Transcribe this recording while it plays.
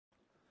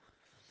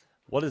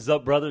What is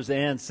up, brothers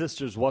and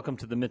sisters? Welcome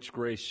to the Mitch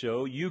Gray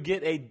Show. You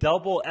get a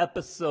double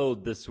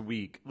episode this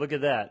week. Look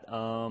at that.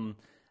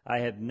 I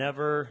have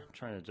never, I'm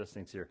trying to adjust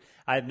things here.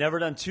 I have never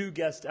done two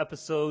guest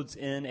episodes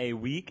in a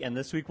week, and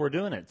this week we're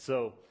doing it.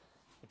 So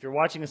if you're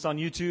watching us on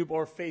YouTube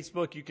or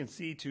Facebook, you can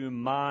see to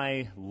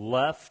my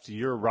left,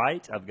 your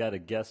right, I've got a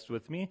guest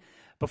with me.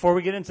 Before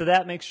we get into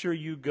that, make sure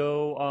you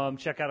go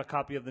check out a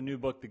copy of the new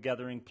book, The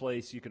Gathering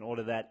Place. You can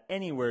order that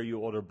anywhere you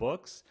order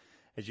books.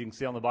 As you can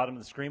see on the bottom of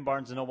the screen,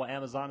 Barnes & Noble,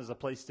 Amazon is a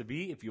place to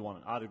be. If you want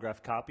an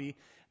autographed copy,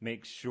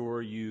 make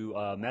sure you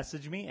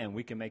message me, and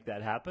we can make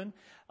that happen.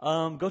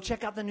 Go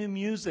check out the new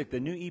music,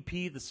 the new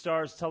EP, The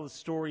Stars Tell the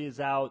Story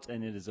is out,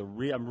 and it is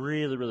I'm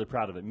really, really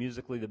proud of it.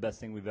 Musically, the best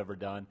thing we've ever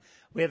done.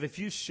 We have a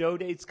few show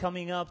dates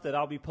coming up that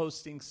I'll be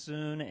posting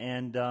soon,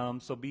 and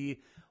so be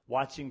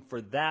watching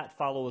for that.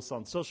 Follow us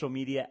on social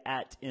media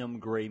at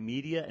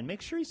mgraymedia, and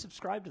make sure you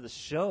subscribe to the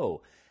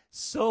show.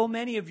 So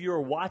many of you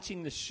are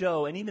watching the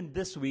show, and even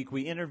this week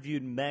we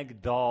interviewed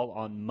Meg Dahl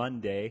on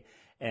Monday,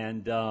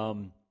 and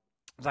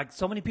like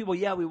so many people,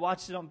 yeah, we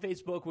watched it on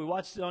Facebook, we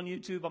watched it on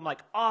YouTube. I'm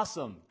like,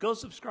 awesome, go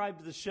subscribe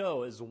to the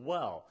show as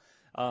well.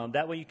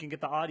 That way you can get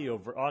the audio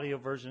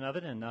version of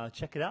it and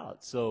check it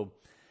out. So,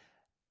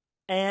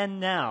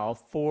 and now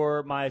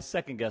for my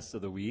second guest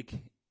of the week.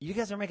 You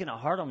guys are making it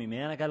hard on me,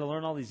 man. I got to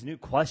learn all these new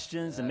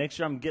questions and make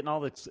sure I'm getting all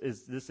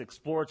this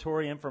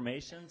exploratory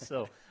information.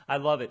 So I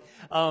love it.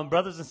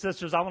 Brothers and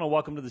sisters, I want to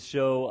welcome to the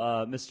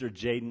show Mr.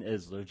 Jaden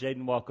Isler.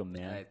 Jaden, welcome,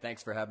 man. Hey,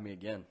 thanks for having me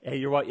again.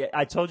 Hey,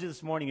 I told you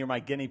this morning you're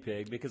my guinea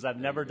pig because I've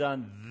never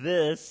done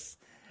this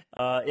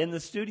in the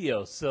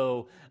studio.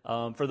 So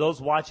for those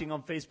watching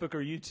on Facebook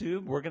or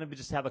YouTube, we're going to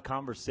just have a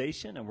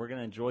conversation, and we're going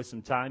to enjoy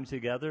some time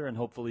together and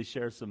hopefully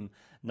share some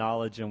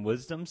knowledge and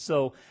wisdom.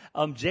 So,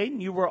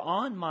 Jaden, you were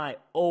on my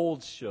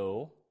old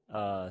show,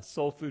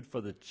 Soul Food for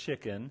the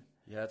Chicken.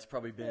 Yeah, it's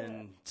probably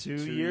been two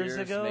years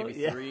ago,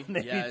 maybe three.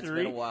 Maybe yeah, it's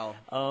three. Been a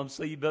while.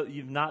 So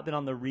you've not been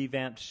on the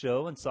revamped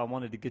show, and so I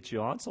wanted to get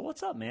you on. So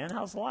what's up, man?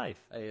 How's life?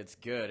 Hey, it's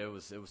good. It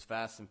was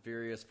fast and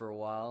furious for a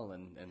while,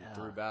 and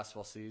through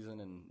basketball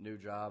season and new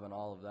job and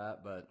all of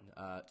that. But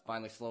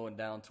finally slowing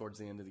down towards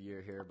the end of the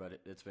year here.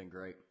 But it's been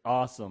great.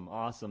 Awesome.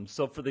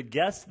 So for the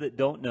guests that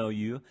don't know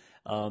you,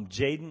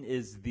 Jaden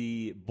is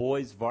the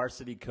boys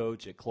varsity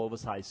coach at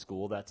Clovis High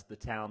School. That's the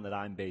town that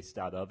I'm based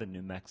out of in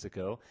New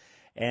Mexico.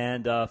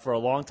 And for a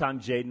long time,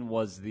 Jaden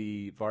was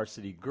the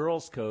varsity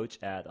girls coach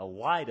at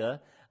Elida,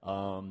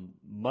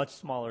 much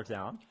smaller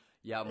town.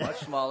 Yeah, much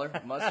smaller,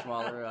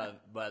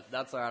 but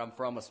that's all right. I'm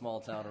from a small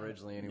town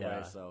originally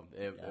anyway, so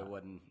it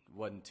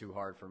wasn't too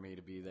hard for me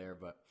to be there.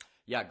 But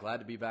yeah,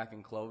 glad to be back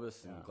in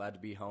Clovis and glad to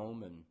be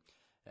home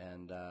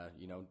and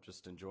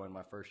just enjoying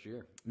my first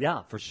year.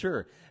 Yeah, for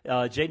sure.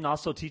 Jaden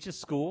also teaches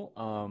school,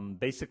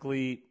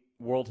 basically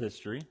world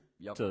history,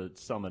 to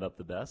sum it up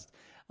the best.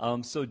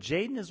 So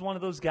Jaden is one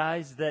of those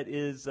guys that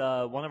is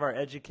one of our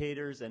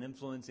educators and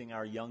influencing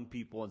our young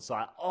people. And so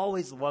I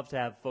always love to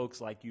have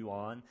folks like you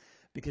on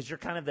because you're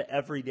kind of the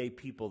everyday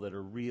people that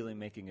are really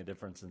making a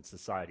difference in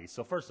society.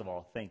 So first of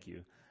all, thank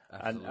you.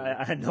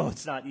 I know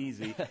it's not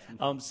easy.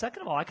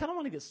 Second of all, I kind of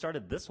want to get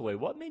started this way.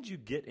 What made you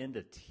get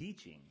into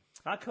teaching?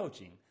 Not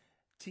coaching,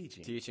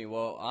 teaching. Teaching.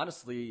 Well,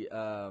 honestly,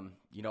 I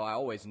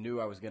always knew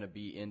I was going to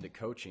be into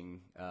coaching,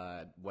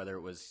 whether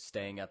it was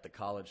staying at the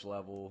college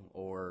level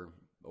or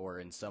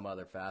in some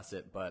other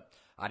facet, but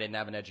I didn't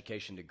have an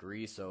education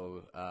degree,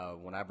 so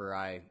whenever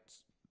I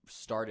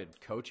started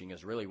coaching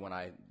is really when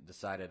I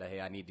decided,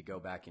 hey, I need to go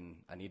back and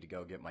I need to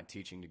go get my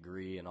teaching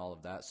degree and all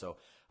of that. So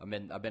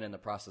I've been in the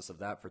process of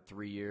that for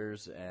 3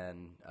 years,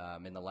 and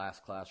I'm in the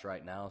last class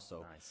right now,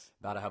 so nice.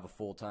 About to have a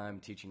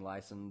full-time teaching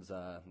license.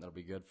 That'll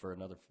be good for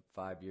another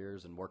 5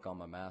 years and work on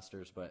my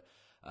master's, but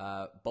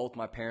both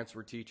my parents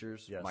were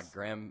teachers. Yes.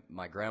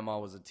 My grandma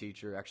was a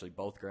teacher. Actually,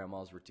 both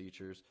grandmas were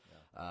teachers.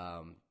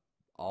 Yeah.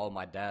 All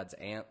my dad's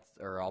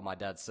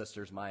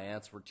sisters, my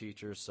aunts were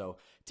teachers. So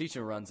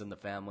teaching runs in the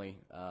family.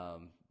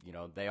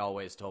 They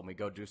always told me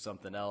go do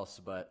something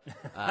else, but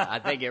I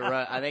think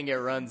it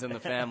runs in the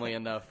family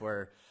enough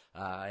where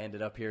I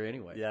ended up here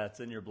anyway. Yeah, it's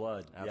in your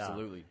blood.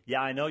 Absolutely. Yeah,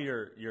 I know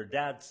your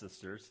dad's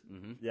sisters.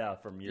 Mm-hmm. Yeah,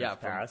 from years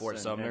past. From Fort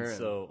Sumner. And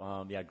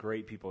so,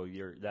 great people.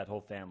 That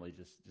whole family,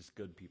 just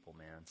good people,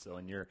 man. So,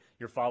 and you're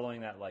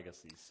following that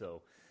legacy.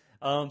 So.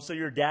 So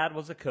your dad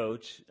was a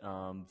coach.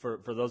 For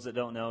those that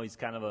don't know, he's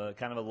kind of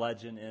a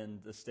legend in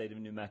the state of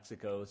New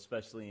Mexico,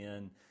 especially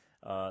in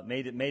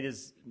made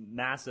his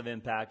massive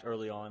impact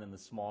early on in the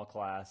small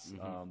class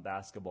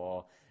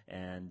basketball,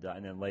 and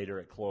then later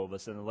at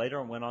Clovis, and then later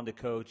went on to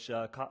coach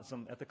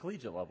some at the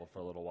collegiate level for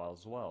a little while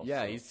as well.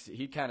 Yeah, so.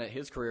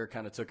 his career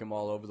kind of took him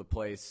all over the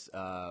place.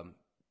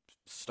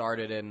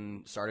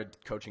 Started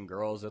coaching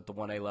girls at the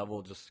 1A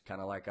level, just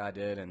kind of like I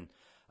did, and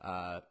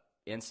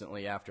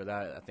instantly after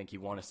that, I think he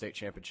won a state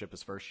championship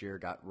his first year,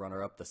 got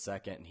runner-up the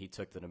second, and he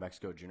took the New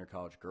Mexico Junior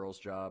College girls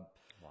job.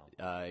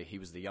 Wow. He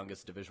was the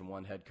youngest Division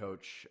I head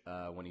coach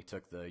when he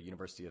took the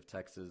University of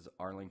Texas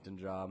Arlington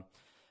job,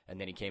 and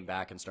then he came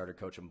back and started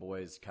coaching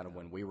boys kind of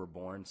when we were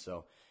born.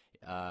 So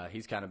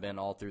He's kind of been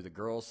all through the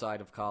girls'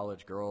 side of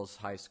college, girls'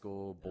 high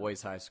school,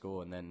 boys' high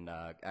school, and then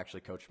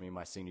actually coached me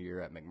my senior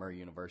year at McMurray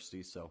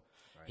University. So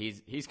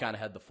he's kind of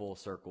had the full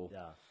circle.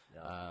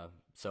 Yeah.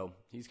 So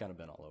he's kind of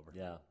been all over.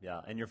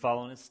 Yeah. And you're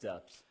following his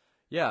steps.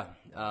 Yeah.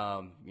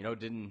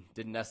 Didn't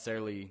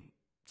necessarily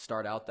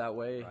start out that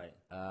way.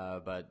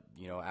 Right. But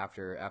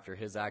after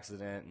his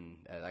accident, and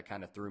that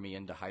kind of threw me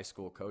into high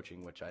school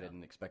coaching, which I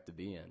didn't expect to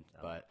be in.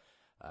 But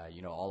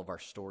all of our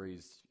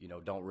stories,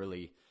 don't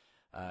really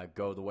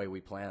go the way we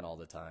plan all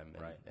the time.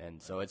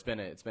 And so it's been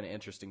an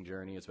interesting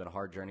journey. It's been a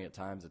hard journey at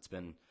times. It's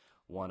been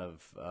one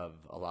of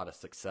a lot of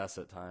success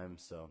at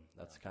times. So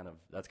that's kind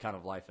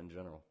of life in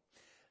general.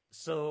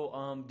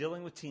 So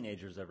dealing with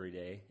teenagers every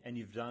day, and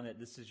you've done it.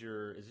 Is this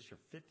your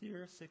 5th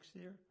year, 6th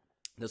year?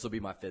 This will be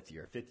my 5th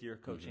year. 5th year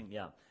coaching,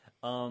 yeah.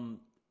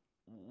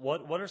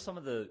 What are some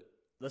of the?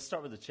 Let's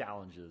start with the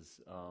challenges.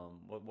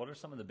 What are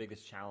some of the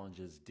biggest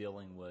challenges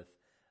dealing with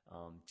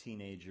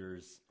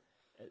teenagers,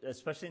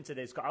 especially in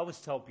today's? I always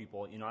tell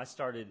people, I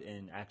started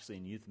in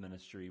youth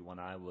ministry when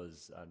I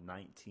was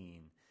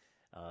 19.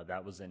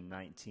 That was in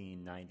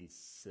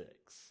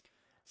 1996,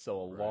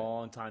 so a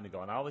long time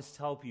ago. And I always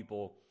tell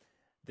people,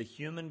 the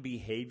human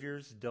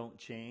behaviors don't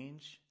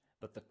change,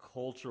 but the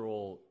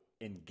cultural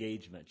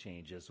engagement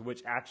changes,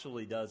 which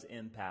actually does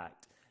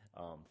impact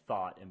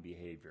thought and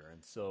behavior.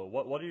 And so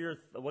what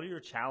are your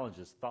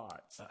challenges,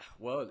 thoughts?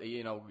 Well,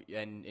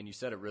 and you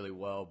said it really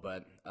well,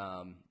 but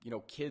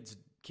kids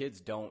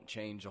don't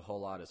change a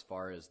whole lot as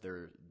far as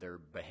their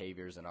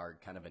behaviors and our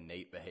kind of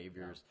innate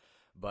behaviors.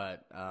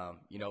 But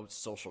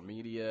social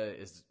media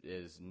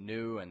is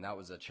new, and that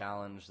was a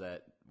challenge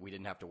that we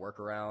didn't have to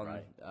work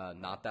around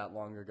not that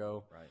long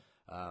ago.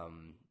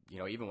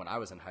 Even when I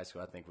was in high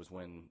school, I think was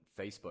when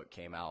Facebook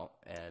came out,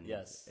 and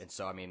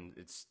so I mean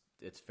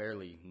it's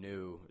fairly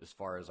new as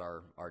far as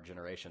our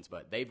generations,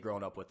 but they've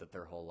grown up with it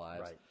their whole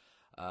lives.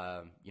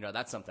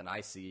 That's something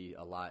I see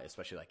a lot,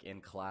 especially like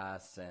in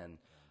class and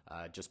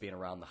just being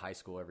around the high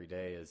school every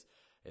day is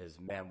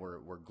man,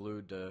 we're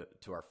glued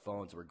to our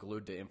phones, we're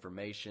glued to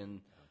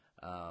information.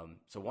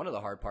 So one of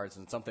the hard parts,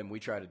 and something we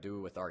try to do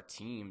with our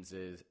teams,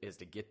 is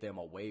to get them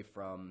away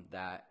from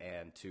that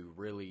and to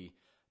really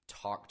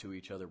talk to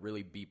each other,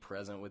 really be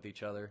present with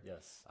each other.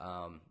 Yes.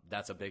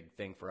 That's a big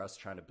thing for us,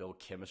 trying to build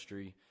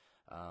chemistry.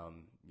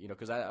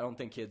 Because I don't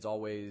think kids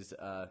always,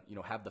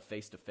 have the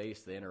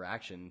face-to-face, the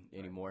interaction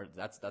anymore.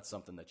 That's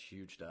something that's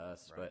huge to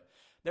us. But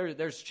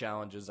there's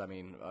challenges. I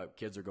mean,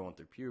 kids are going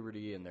through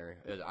puberty, and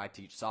I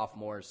teach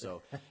sophomores,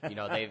 so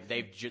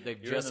they've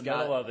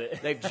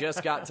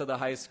just got to the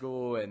high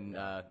school, and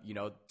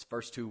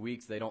first 2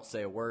 weeks they don't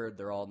say a word.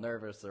 They're all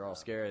nervous. They're all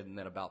scared, and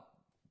then about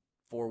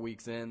 4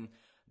 weeks in,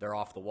 they're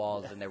off the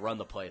walls and they run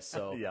the place.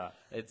 So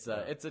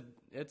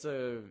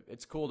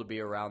it's cool to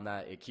be around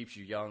that. It keeps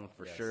you young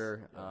for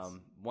sure. Yes.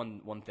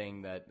 One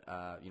thing that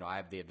I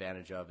have the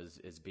advantage of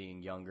is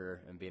being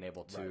younger and being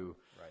able to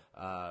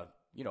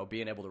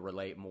being able to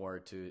relate more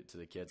to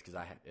the kids,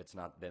 because it's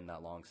not been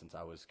that long since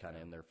I was kind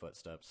of in their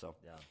footsteps. So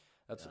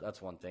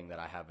that's one thing that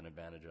I have an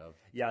advantage of.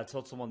 Yeah, I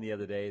told someone the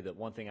other day that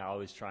one thing I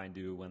always try and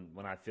do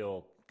when I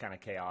feel kind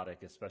of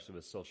chaotic, especially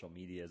with social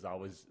media, is I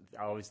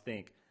always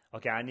think,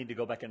 okay, I need to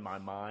go back in my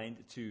mind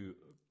to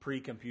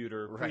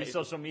pre-computer,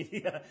 pre-social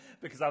media,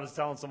 because I was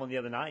telling someone the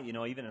other night,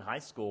 even in high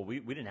school, we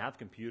didn't have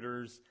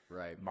computers.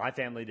 Right. My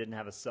family didn't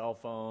have a cell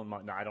phone.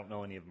 I don't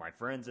know any of my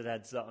friends that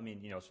had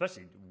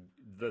especially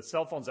the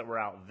cell phones that were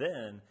out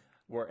then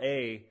were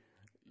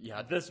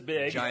this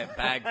big. Giant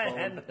bag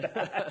phone.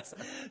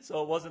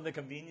 So it wasn't the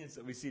convenience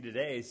that we see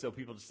today, so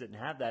people just didn't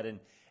have that.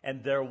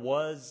 And there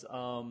was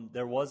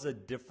a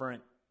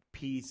different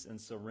peace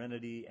and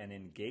serenity and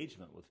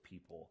engagement with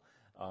people.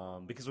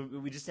 Because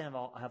we just didn't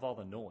have all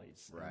the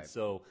noise. Right.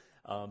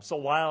 And so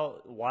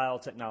while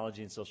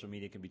technology and social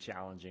media can be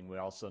challenging, we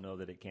also know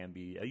that it can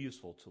be a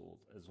useful tool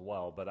as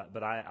well.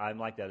 But I'm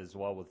like that as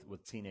well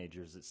with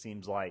teenagers. It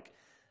seems like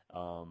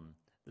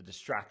the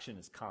distraction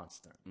is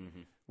constant,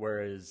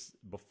 whereas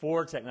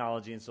before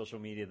technology and social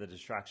media, the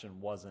distraction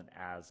wasn't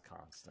as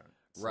constant.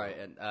 So. Right,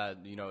 and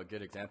a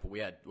good example. We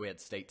had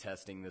state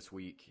testing this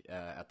week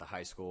at the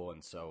high school,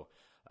 and so.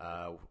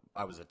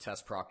 I was a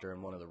test proctor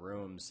in one of the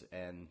rooms,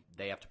 and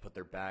they have to put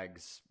their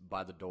bags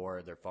by the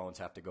door. Their phones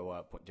have to go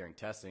up during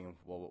testing.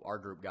 Well, our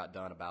group got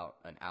done about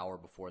an hour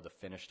before the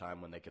finish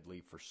time when they could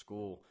leave for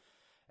school,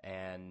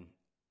 and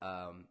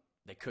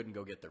they couldn't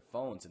go get their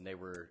phones, and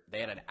they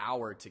had an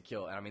hour to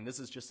kill. And I mean, this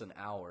is just an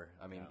hour.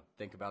 I mean,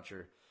 think about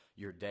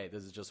your day.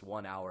 This is just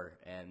 1 hour,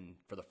 and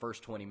for the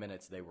first 20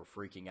 minutes, they were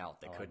freaking out.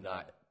 They could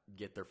not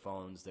get their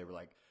phones. They were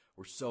like,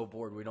 we're so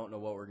bored, we don't know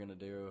what we're going to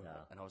do. Yeah.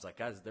 And I was like,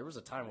 guys, there was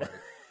a time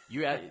where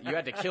you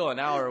had to kill an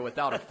hour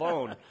without a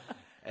phone.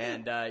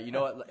 And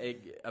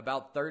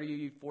about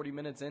 30, 40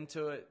 minutes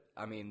into it,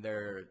 I mean,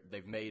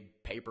 they've made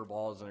paper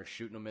balls and they're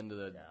shooting them into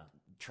the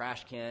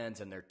trash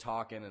cans, and they're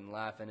talking and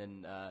laughing,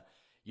 and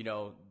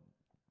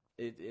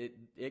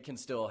it can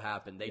still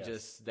happen.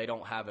 They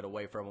don't have it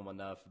away from them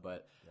enough,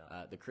 but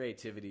the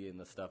creativity and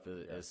the stuff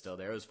is still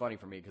there. It was funny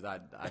for me because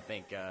I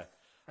think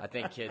I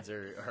think kids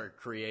are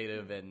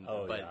creative,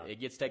 but it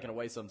gets taken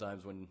away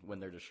sometimes when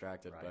they're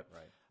distracted.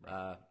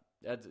 Right.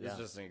 It's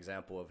just an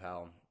example of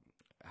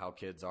how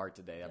kids are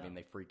today. I mean,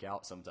 they freak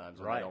out sometimes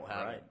when they don't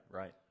have it.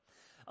 Right.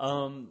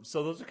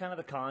 So those are kind of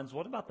the cons.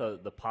 What about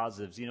the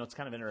positives? It's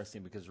kind of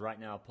interesting because right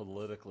now,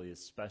 politically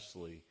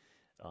especially,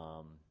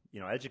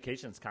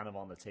 education is kind of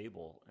on the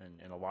table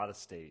in a lot of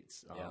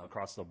states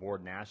across the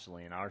board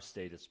nationally. In our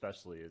state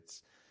especially,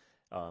 it's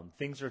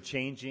things are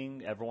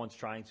changing. Everyone's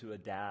trying to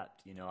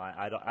adapt.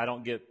 I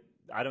don't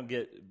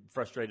get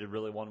frustrated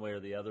really one way or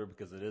the other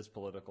because it is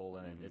political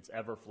and it's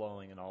ever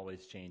flowing and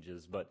always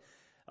changes. But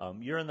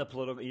you're in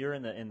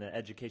the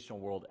educational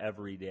world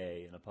every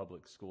day in a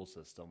public school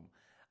system.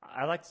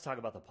 I like to talk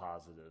about the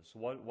positives.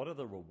 What are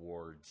the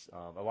rewards?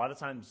 A lot of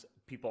times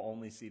people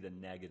only see the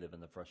negative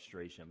and the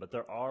frustration, but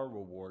there are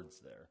rewards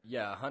there.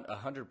 Yeah,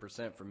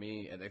 100% for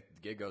me, and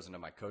it goes into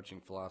my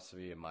coaching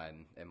philosophy and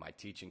my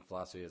teaching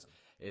philosophy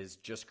is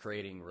just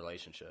creating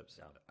relationships.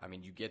 Yeah. I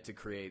mean, you get to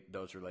create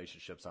those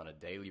relationships on a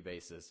daily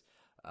basis,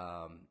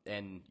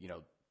 and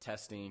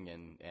testing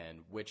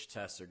and which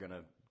tests are going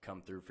to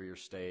come through for your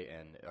state,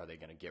 and are they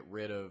going to get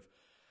rid of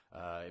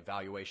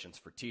evaluations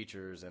for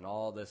teachers and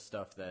all this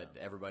stuff that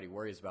everybody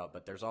worries about,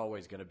 but there's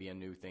always going to be a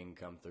new thing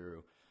come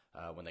through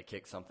when they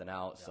kick something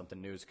out,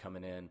 something new is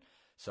coming in.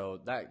 So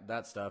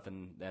that stuff,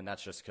 and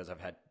that's just because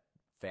I've had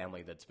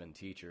family that's been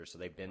teachers, so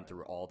they've been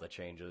through all the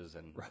changes,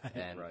 and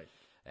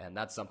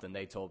that's something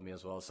they told me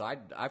as well. So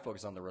I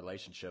focus on the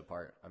relationship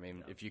part. I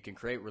mean, if you can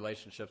create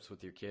relationships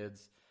with your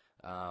kids,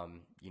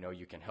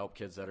 you can help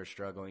kids that are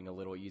struggling a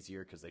little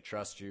easier because they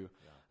trust you.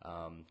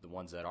 The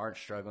ones that aren't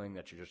struggling,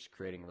 that you're just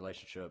creating a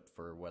relationship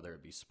for, whether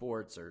it be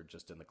sports or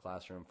just in the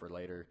classroom for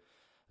later.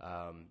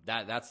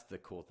 That's the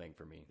cool thing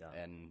for me. Yeah.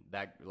 And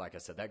that, like I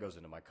said, that goes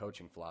into my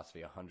coaching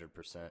philosophy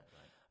 100%.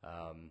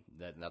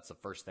 Right. That's the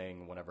first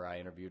thing whenever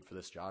I interviewed for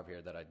this job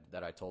here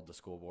that I told the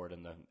school board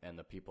and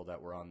the people that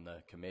were on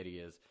the committee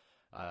is,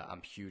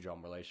 I'm huge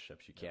on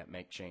relationships. You can't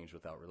make change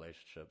without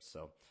relationships.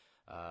 So,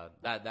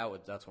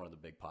 that's one of the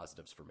big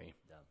positives for me.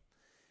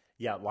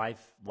 Yeah,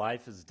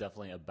 life is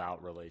definitely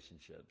about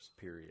relationships,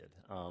 period.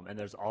 And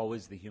there's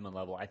always the human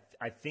level.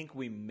 I think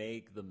we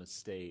make the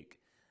mistake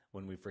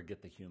when we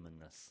forget the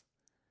humanness,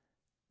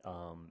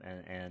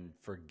 and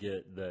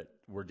forget that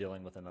we're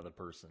dealing with another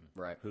person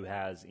who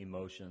has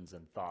emotions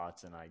and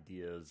thoughts and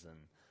ideas and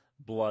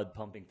blood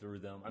pumping through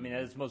them. I mean,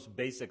 at its most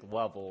basic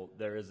level,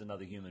 there is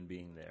another human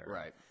being there.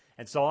 Right.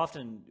 And so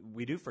often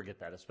we do forget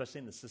that, especially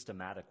in the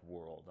systematic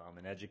world.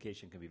 And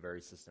education can be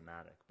very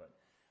systematic, but.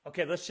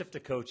 Okay, let's shift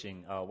to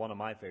coaching. One of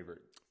my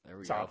favorite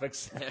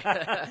topics,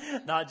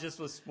 not just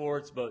with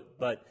sports,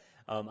 but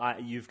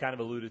you've kind of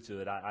alluded to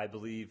it. I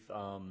believe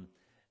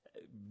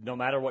no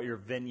matter what your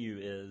venue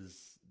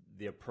is,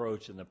 the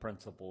approach and the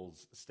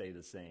principles stay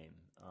the same.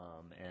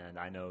 And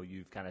I know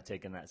you've kind of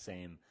taken that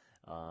same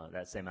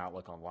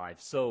outlook on life.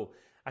 So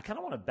I kind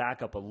of want to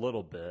back up a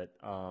little bit.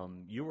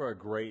 You were a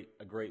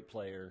great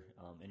player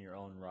in your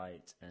own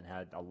right and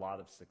had a lot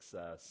of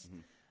success. Mm-hmm.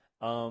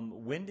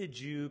 When did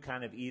you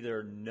kind of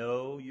either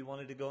know you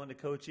wanted to go into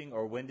coaching,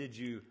 or when did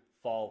you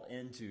fall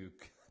into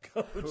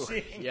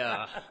coaching?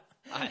 Yeah.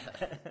 I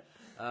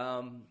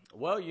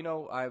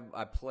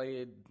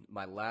played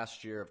my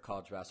last year of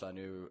college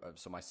basketball.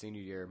 So my senior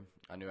year,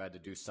 I knew I had to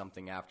do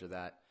something after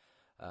that.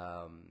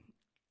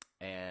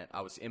 And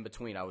I was in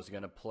between. I was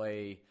going to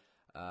play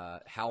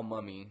Hal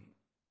Mummy,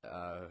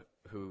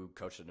 who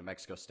coached at New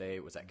Mexico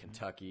State, was at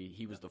Kentucky.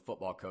 He was the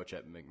football coach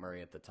at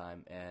McMurray at the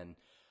time. And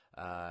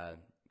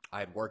I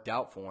had worked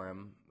out for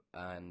him,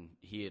 and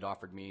he had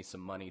offered me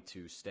some money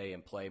to stay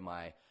and play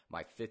my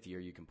fifth year.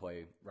 You can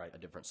play a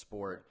different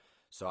sport.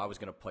 So I was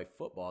going to play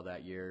football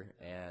that year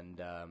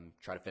and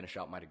try to finish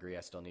out my degree. I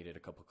still needed a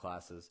couple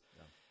classes.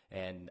 Yeah.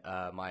 And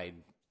my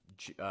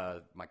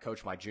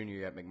coach my junior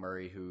year at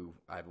McMurray, who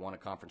I had won a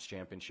conference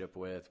championship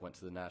with, went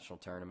to the national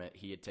tournament,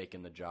 he had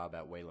taken the job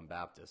at Wayland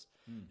Baptist.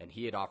 And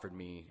he had offered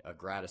me a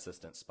grad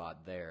assistant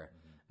spot there,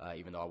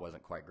 even though I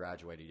wasn't quite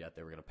graduated yet.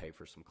 They were going to pay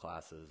for some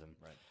classes.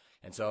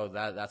 And so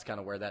that's kind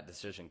of where that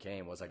decision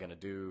came. Was I going to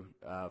do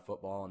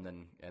football and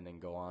then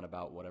go on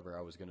about whatever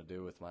I was going to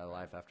do with my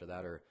life after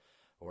that,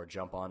 or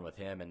jump on with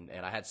him?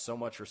 And I had so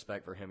much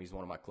respect for him. He's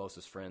one of my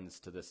closest friends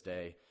to this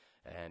day,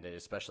 and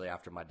especially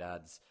after my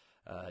dad's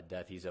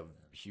death, he's a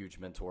huge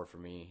mentor for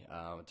me.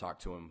 I talk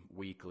to him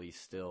weekly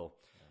still,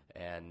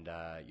 and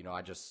I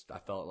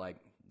felt like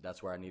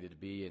that's where I needed to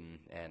be,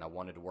 and I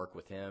wanted to work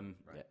with him,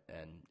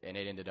 and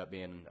it ended up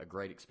being a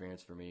great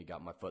experience for me.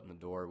 Got my foot in the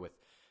door with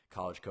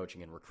college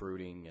coaching and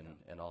recruiting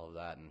and all of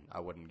that, and I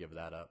wouldn't give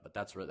that up. But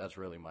that's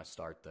really my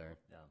start there.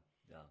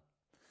 Yeah.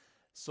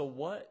 So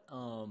what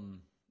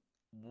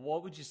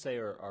would you say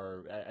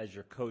are as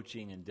you're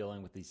coaching and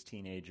dealing with these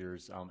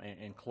teenagers?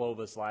 And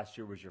Clovis, last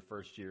year was your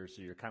first year,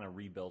 so you're kind of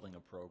rebuilding a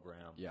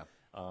program. Yeah.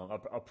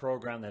 A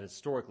program that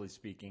historically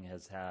speaking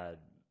has had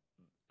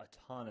a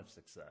ton of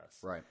success.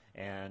 Right.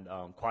 And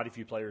quite a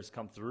few players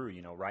come through.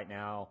 You know, right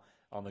now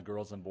on the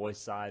girls and boys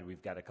side,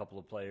 we've got a couple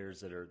of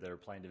players that are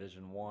playing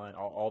Division I,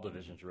 all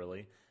divisions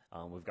really.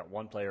 We've got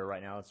one player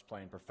right now that's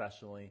playing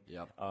professionally.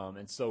 Yep.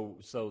 And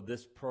so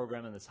this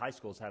program in this high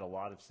school has had a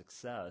lot of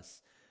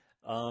success.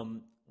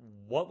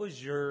 What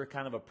was your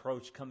kind of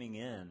approach coming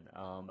in?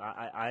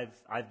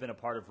 I've been a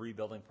part of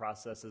rebuilding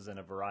processes in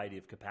a variety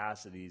of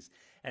capacities,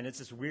 and it's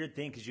this weird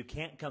thing because you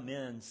can't come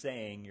in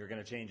saying you're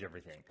going to change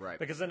everything, right?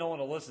 Because then no one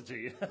will listen to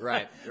you,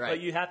 right? But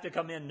you have to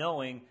come in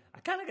knowing I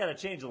kind of got to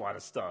change a lot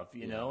of stuff,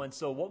 you know. And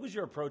so, what was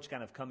your approach,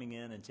 kind of coming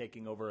in and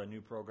taking over a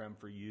new program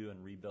for you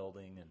and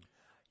rebuilding? And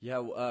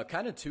yeah,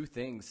 kind of two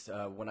things.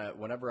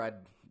 Whenever I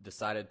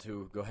decided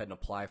to go ahead and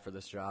apply for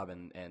this job,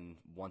 and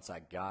once I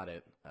got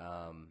it.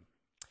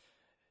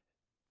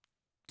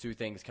 Two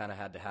things kind of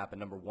had to happen.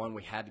 Number one,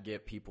 we had to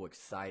get people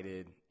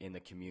excited in the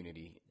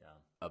community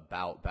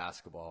about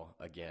basketball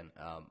again.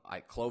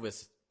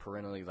 Clovis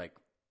perennially, like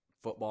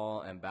football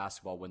and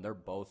basketball, when they're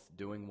both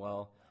doing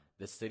well,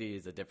 this city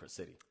is a different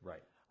city. Right.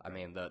 I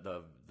mean,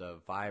 the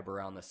vibe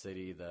around the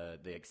city, the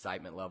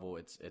excitement level,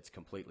 it's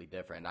completely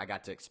different. And I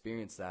got to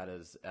experience that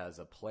as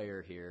a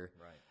player here.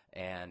 Right.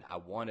 And I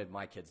wanted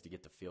my kids to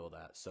get to feel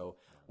that. So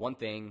one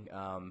thing,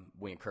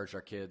 we encouraged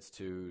our kids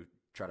to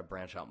try to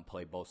branch out and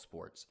play both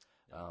sports.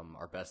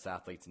 Our best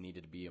athletes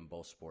needed to be in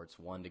both sports,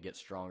 one to get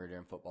stronger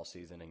during football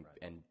season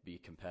and be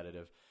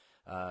competitive.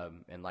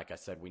 And like I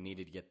said, we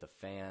needed to get the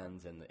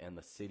fans and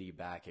the city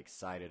back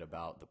excited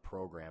about the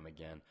program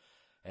again.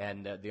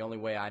 And the only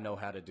way I know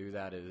how to do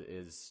that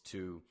is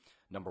to,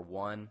 number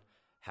one,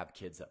 have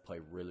kids that play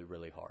really,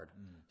 really hard.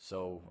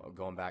 So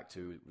going back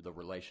to the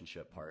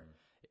relationship part,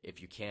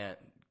 if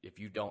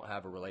you don't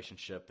have a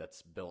relationship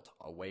that's built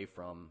away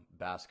from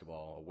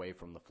basketball, away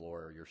from the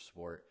floor or your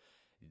sport,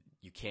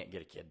 you can't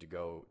get a kid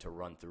to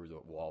run through the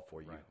wall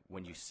for you. Right.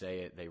 When you say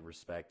it, they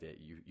respect it.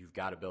 You've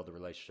got to build a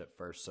relationship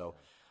first. So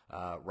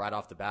right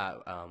off the bat,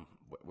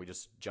 we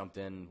just jumped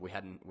in. We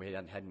hadn't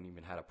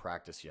even had a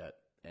practice yet,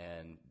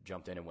 and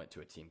jumped in and went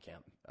to a team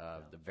camp.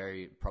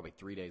 Probably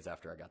 3 days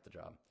after I got the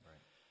job.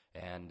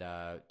 Right. And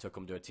took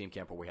them to a team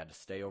camp where we had to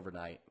stay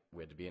overnight.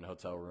 We had to be in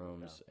hotel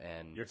rooms,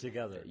 and you're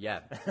together.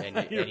 Yeah,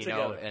 and you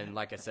know, and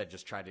like I said,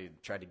 just try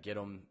to get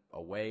them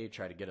away,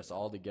 try to get us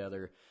all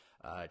together.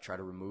 Try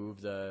to remove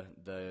the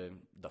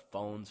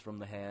phones from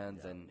the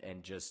hands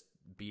and just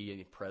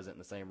be present in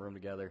the same room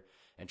together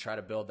and try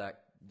to build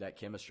that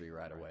chemistry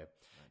right away.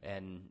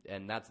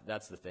 And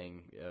that's the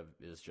thing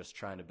is just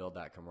trying to build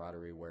that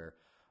camaraderie where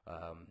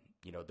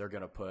you know, they're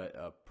going to put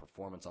a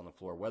performance on the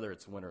floor, whether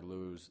it's win or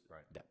lose,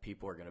 that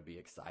people are going to be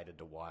excited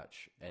to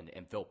watch and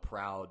feel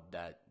proud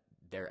that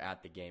they're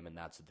at the game and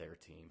that's their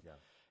team. Yeah.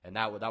 And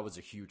that was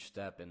a huge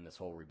step in this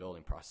whole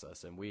rebuilding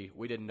process. And we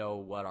didn't know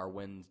what our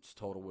wins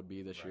total would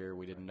be this year.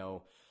 We didn't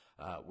know,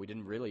 we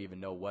didn't really even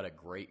know what a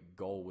great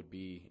goal would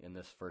be in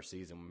this first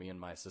season. Me and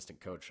my assistant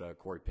coach,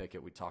 Corey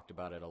Pickett, we talked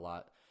about it a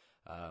lot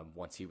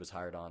once he was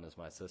hired on as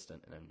my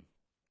assistant. And,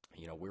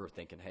 you know, we were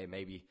thinking, hey,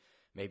 maybe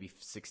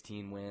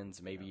 16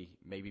 wins, maybe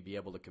be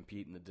able to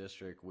compete in the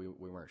district. We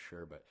weren't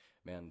sure, but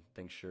man,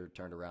 things sure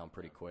turned around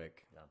pretty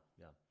quick.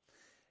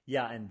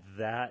 Yeah, and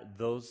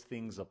those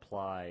things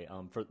apply.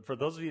 For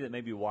those of you that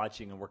may be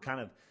watching, and we're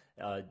kind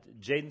of,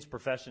 Jaden's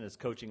profession is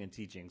coaching and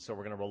teaching, so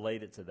we're going to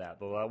relate it to that.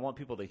 But what I want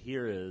people to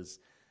hear is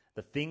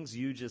the things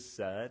you just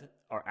said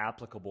are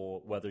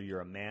applicable whether you're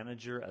a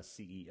manager, a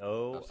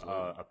CEO,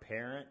 a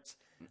parent,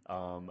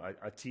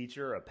 a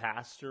teacher, a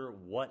pastor,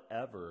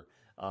 whatever.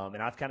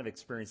 And I've kind of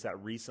experienced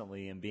that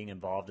recently in being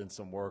involved in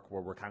some work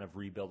where we're kind of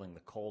rebuilding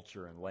the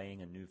culture and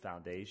laying a new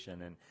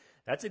foundation. And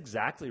that's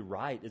exactly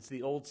right. It's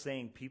the old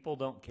saying, people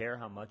don't care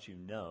how much you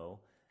know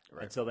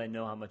until they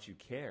know how much you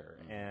care.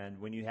 Mm-hmm. And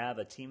when you have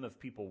a team of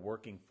people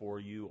working for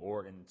you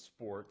or in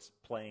sports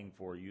playing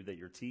for you that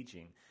you're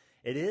teaching,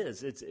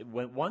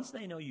 once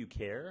they know you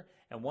care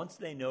and once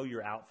they know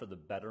you're out for the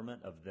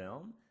betterment of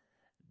them,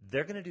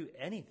 they're going to do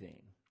anything.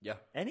 Yeah.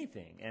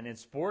 Anything. And in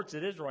sports,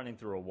 it is running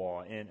through a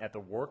wall. And at the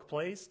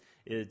workplace,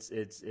 it's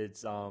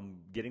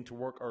getting to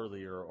work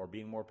earlier or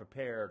being more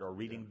prepared or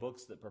reading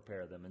books that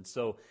prepare them. And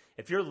so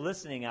if you're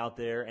listening out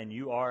there and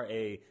you are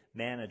a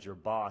manager,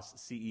 boss,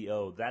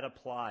 CEO, that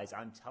applies.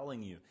 I'm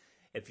telling you,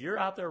 if you're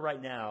out there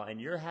right now and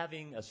you're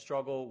having a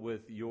struggle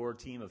with your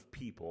team of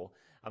people,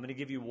 I'm going to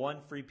give you one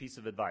free piece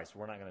of advice.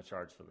 We're not going to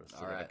charge for this.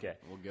 All right. Okay.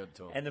 We'll give it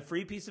to them. And the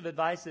free piece of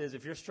advice is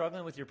if you're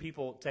struggling with your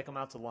people, take them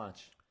out to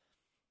lunch.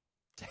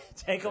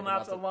 Take them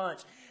out to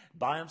lunch.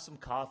 Buy them some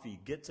coffee.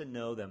 Get to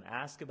know them.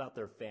 Ask about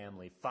their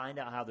family. Find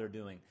out how they're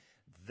doing.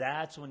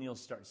 That's when you'll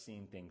start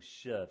seeing things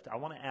shift. I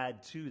want to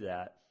add to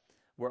that,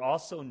 we're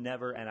also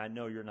never, and I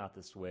know you're not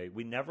this way,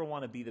 we never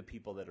want to be the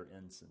people that are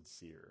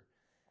insincere.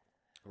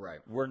 Right.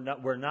 We're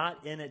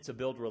not in it to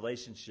build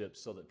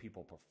relationships so that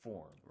people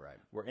perform. Right.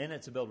 We're in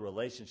it to build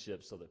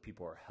relationships so that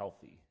people are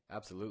healthy.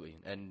 Absolutely.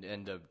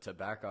 And to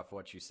back off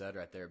what you said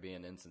right there,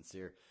 being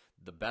insincere,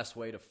 the best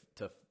way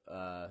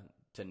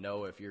to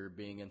know if you're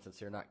being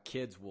insincere or not,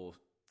 kids will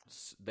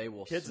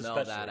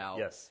smell that out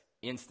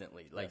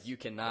instantly. Like you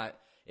cannot,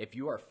 if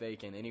you are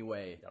fake in any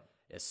way,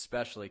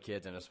 especially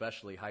kids and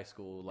especially high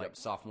school, like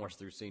sophomores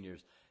through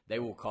seniors, they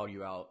will call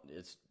you out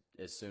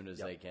as soon as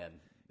they can.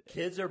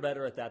 Kids are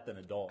better at that than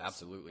adults.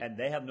 Absolutely. And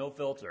they have no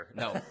filter.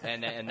 No,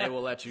 and they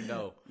will let you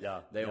know.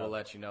 They Yeah. will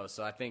let you know.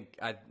 So I think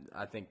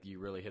you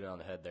really hit it on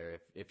the head there.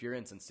 If you're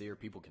insincere,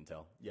 people can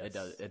tell. Yes.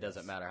 It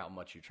doesn't matter how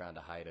much you're trying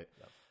to hide it.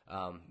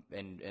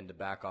 And to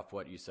back off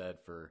what you said,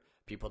 for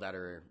people that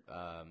are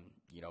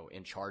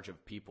in charge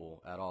of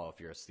people at all, if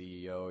you're a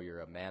CEO,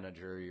 you're a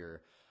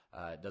manager,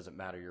 it doesn't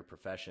matter your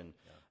profession,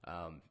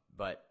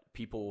 but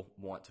people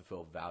want to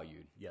feel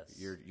valued. Yes.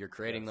 You're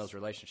creating those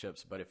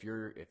relationships, but if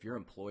your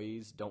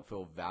employees don't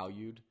feel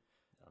valued,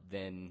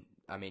 then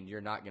I mean you're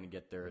not going to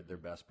get their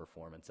best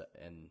performance.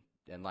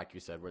 And like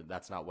you said,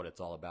 that's not what it's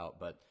all about.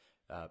 But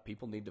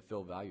people need to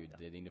feel valued.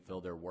 They need to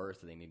feel their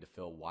worth. They need to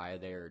feel why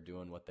they are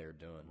doing what they're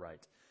doing.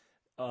 Right.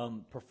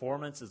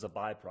 Performance is a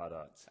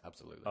byproduct.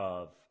 Absolutely.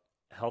 Of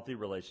healthy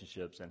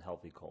relationships and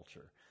healthy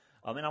culture.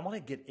 And I want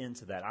to get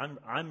into that.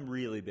 I'm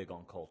really big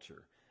on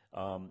culture.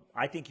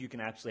 I think you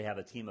can actually have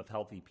a team of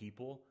healthy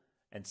people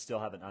and still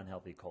have an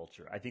unhealthy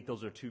culture. I think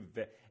those are two.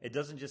 It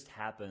doesn't just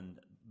happen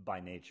by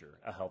nature,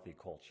 a healthy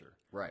culture.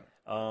 Right.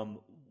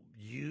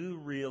 You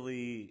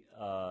really,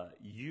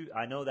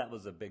 I know that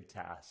was a big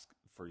task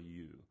for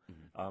you,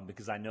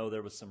 because I know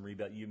there was some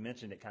rebuild. You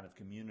mentioned it kind of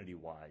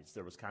community-wise.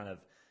 There was kind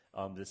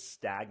of this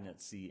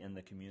stagnancy in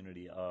the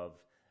community of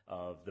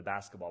the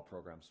basketball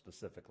program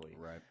specifically.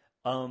 Right.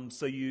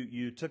 So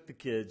you took the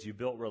kids, you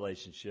built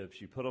relationships,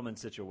 you put them in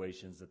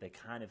situations that they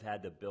kind of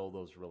had to build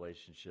those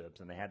relationships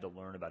and they had to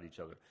learn about each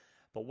other.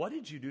 But what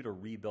did you do to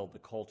rebuild the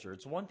culture?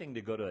 It's one thing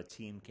to go to a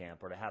team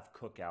camp or to have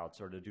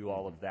cookouts or to do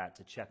all of that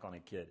to check on a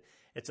kid.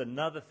 It's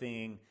another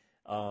thing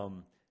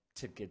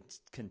to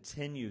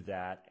continue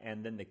that,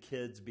 and then the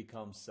kids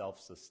become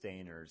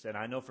self-sustainers. And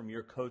I know from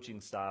your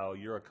coaching style,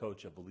 you're a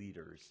coach of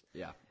leaders.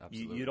 Yeah,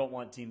 absolutely. You don't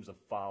want teams of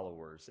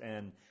followers.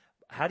 And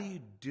how do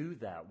you do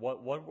that?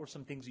 What were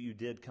some things that you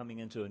did coming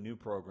into a new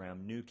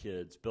program, new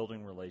kids,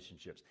 building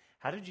relationships?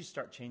 How did you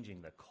start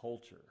changing the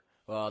culture?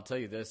 Well, I'll tell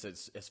you this: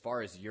 as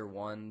far as year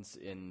ones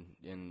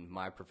in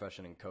my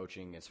profession in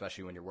coaching,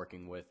 especially when you're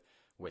working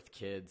with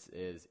kids,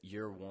 is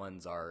year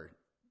ones are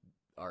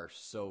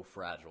so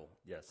fragile.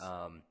 Yes.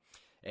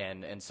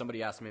 And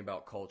somebody asked me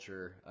about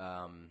culture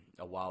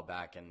a while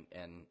back,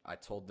 and I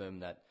told them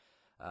that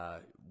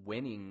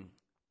winning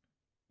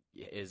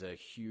is a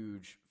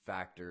huge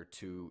factor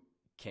to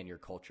can your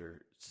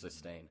culture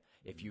sustain.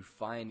 If you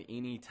find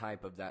any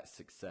type of that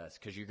success,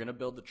 because you're going to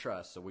build the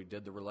trust, so we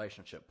did the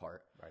relationship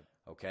part, right?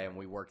 Okay, and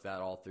we worked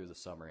that all through the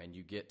summer, and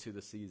you get to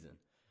the season,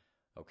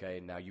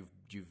 okay. Now you've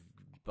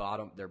bought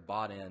them, they're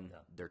bought in,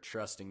 they're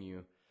trusting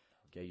you,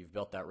 okay. You've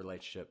built that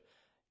relationship.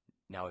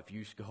 Now, if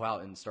you go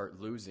out and start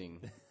losing,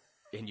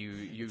 and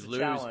you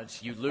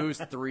lose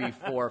 3,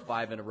 4,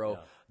 5 in a row,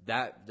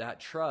 that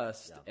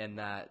trust and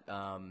that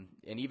and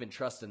even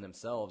trust in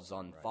themselves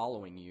on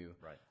following you,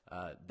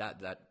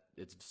 that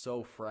it's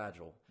so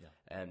fragile.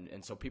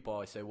 And so people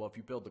always say, well, if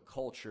you build the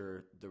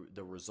culture,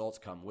 the results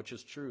come, which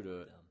is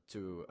true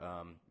to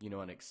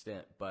an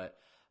extent. But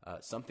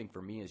something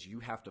for me is you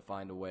have to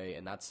find a way,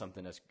 and that's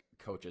something as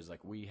coaches,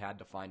 like we had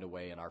to find a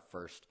way in our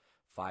first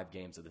 5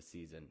 games of the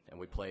season, and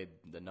we played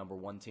the number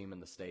 1 team in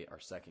the state. Our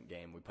second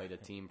game, we played a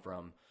team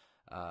from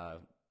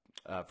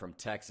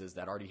Texas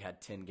that already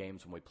had 10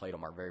 games when we played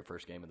them our very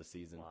first game of the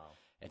season. Wow.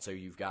 And so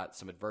you've got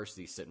some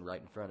adversity sitting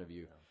right in front of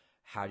you.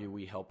 How do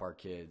we help our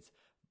kids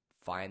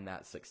find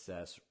that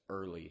success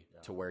early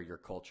to where your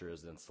culture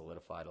is then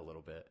solidified a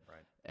little bit?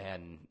 Right.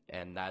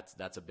 And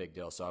that's a big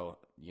deal. So,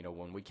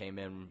 when we came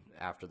in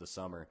after the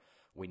summer,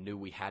 we knew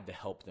we had to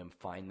help them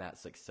find that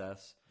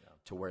success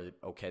to where,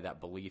 okay, that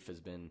belief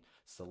has been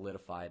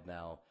solidified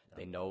now.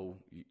 They know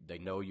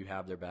you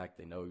have their back.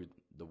 They know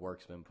the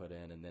work's been put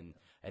in,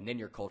 and then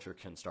your culture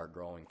can start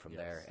growing from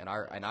there.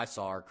 And I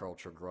saw our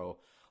culture grow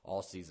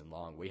all season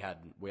long. We had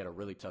a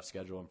really tough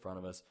schedule in front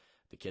of us.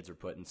 The kids were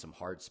put in some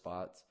hard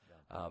spots,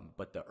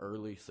 but the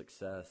early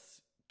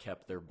success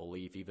kept their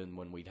belief. Even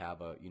when we'd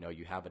have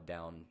you have a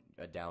down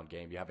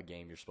game, you have a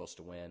game you're supposed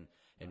to win,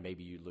 and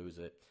maybe you lose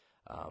it.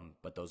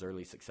 But those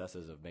early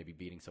successes of maybe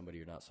beating somebody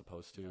you're not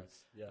supposed to,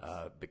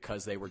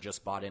 because they were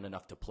just bought in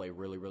enough to play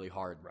really, really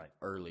hard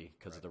early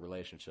because of the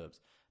relationships.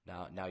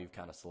 Now you've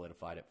kind of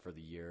solidified it for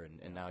the year,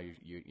 and now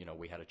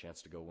we had a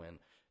chance to go win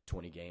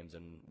 20 games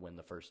and win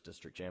the first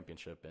district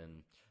championship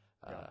in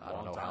I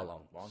don't know how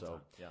long.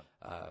 So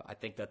I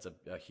think that's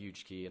a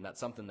huge key, and that's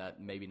something that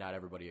maybe not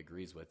everybody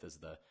agrees with, is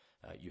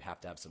you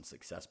have to have some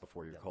success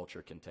before your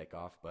culture can take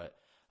off. But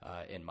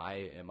in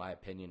my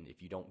opinion,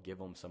 if you don't give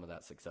them some of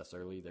that success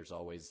early, there's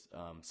always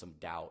some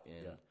doubt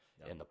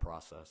in the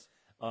process.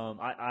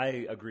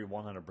 I agree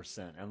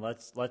 100%. And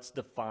let's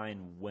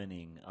define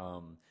winning.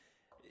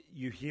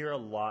 You hear a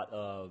lot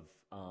of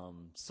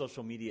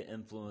social media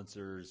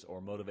influencers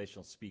or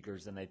motivational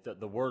speakers, and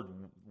the word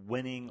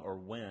winning or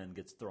win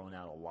gets thrown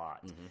out a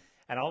lot. Mm-hmm.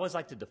 And I always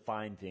like to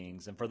define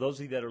things. And for those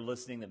of you that are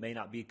listening that may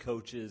not be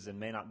coaches and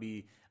may not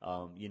be,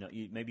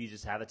 maybe you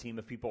just have a team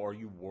of people or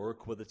you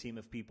work with a team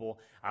of people,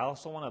 I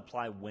also want to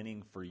apply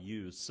winning for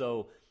you.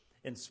 So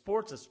in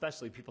sports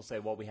especially, people say,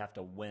 well, we have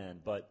to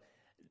win. But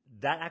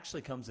that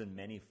actually comes in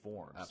many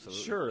forms.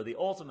 Absolutely. Sure, the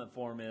ultimate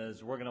form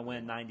is we're going to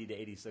win 90 to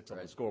 86 on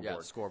the scoreboard.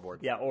 Yeah, scoreboard.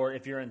 Yeah, or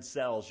if you're in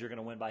sales, you're going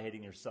to win by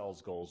hitting your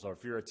sales goals. Or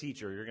if you're a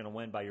teacher, you're going to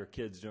win by your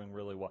kids doing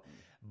really well.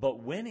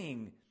 But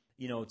winning,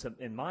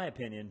 in my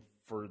opinion,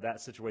 for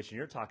that situation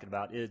you're talking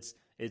about, it's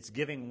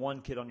giving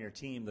one kid on your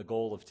team the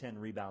goal of 10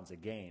 rebounds a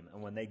game.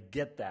 And when they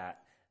get that,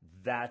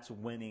 that's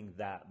winning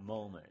that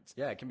moment.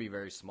 Yeah, it can be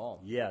very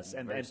small. Yes,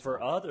 and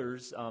for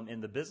others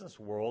in the business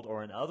world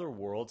or in other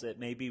worlds, it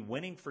may be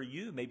winning for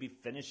you, maybe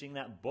finishing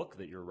that book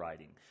that you're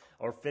writing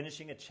or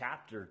finishing a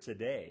chapter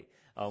today.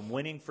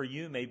 Winning for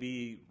you may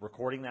be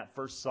recording that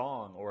first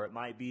song, or it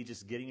might be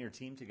just getting your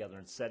team together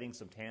and setting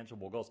some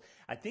tangible goals.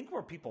 I think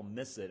where people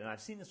miss it, and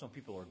I've seen this when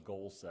people are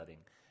goal setting,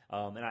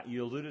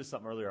 you alluded to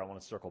something earlier I want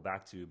to circle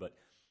back to, but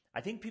I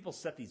think people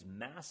set these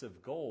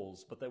massive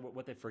goals, but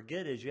what they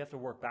forget is you have to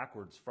work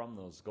backwards from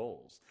those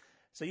goals.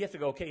 So you have to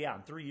go, okay, yeah,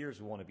 in 3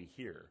 years we want to be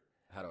here.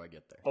 How do I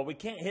get there? But we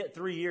can't hit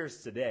 3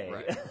 years today.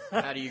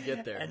 Right. How do you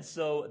get there? And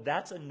so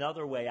that's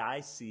another way I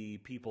see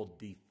people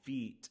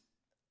defeat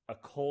a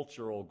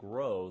cultural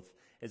growth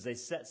is they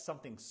set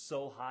something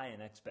so high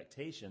in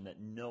expectation that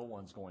no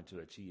one's going to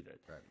achieve it.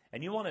 Right.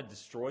 And you want to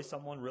destroy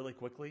someone really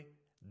quickly?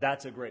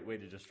 That's a great way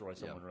to destroy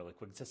someone really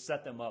quick, to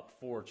set them up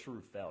for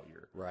true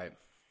failure. Right.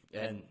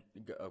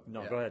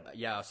 Go ahead.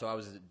 Yeah, so I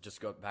was just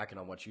backing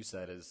on what you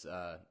said is,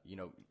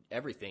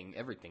 everything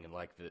in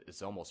life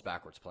is almost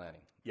backwards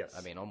planning. Yes.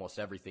 I mean, almost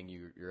everything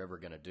you're ever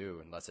going to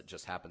do, unless it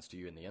just happens to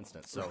you in the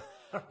instant. So,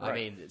 Right. I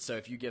mean, so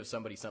if you give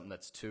somebody something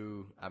that's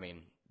too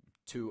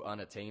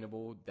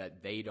unattainable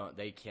that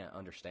they can't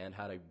understand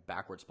how to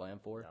backwards plan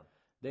for,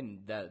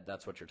 then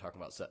that's what you're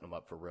talking about, setting them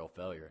up for real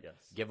failure. Yes.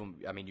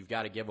 You've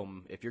got to give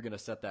them, if you're going to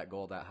set that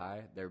goal that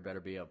high, there better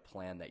be a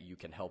plan that you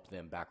can help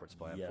them backwards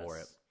plan for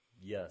it.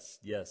 Yes.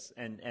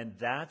 And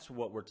that's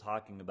what we're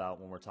talking about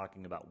when we're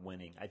talking about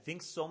winning. I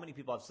think so many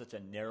people have such a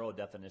narrow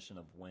definition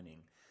of winning.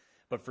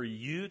 But for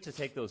you to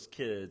take those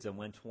kids and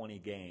win 20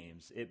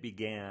 games, it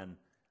began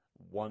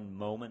one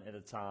moment at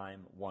a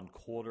time, one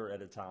quarter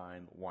at a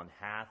time, one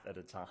half at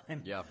a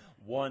time,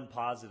 one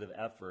positive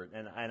effort.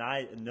 And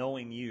I,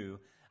 knowing you,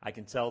 I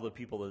can tell the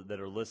people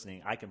that are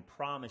listening, I can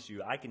promise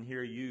you, I can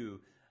hear you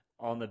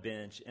on the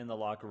bench, in the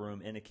locker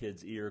room, in a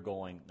kid's ear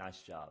going,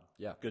 nice job.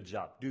 Yeah. Good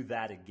job. Do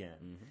that again.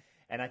 Mm-hmm.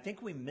 And I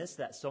think we miss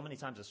that so many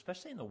times,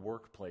 especially in the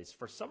workplace.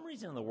 For some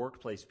reason in the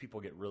workplace, people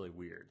get really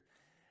weird.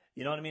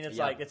 You know what I mean?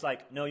 It's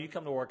like, no, you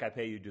come to work, I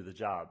pay you, do the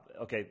job.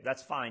 Okay,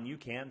 that's fine. You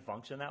can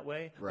function that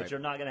way, right. But you're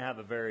not going to have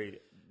a very,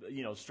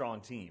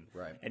 strong team.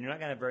 Right. And you're not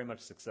going to have very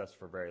much success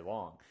for very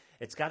long.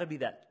 It's got to be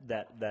that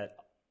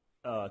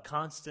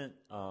constant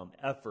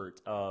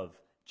effort of,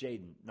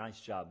 Jaden, nice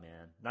job,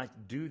 man.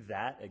 Do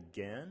that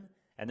again,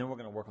 and then we're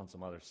going to work on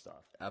some other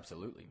stuff.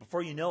 Absolutely.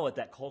 Before you know it,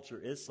 that culture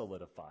is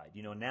solidified.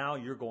 Now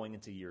you're going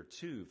into year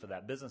 2 for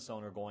that business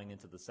owner going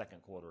into the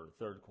second quarter or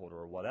third quarter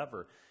or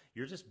whatever.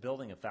 You're just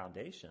building a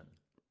foundation,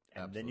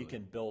 and Absolutely. then you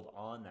can build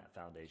on that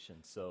foundation.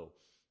 So,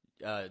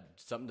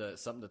 something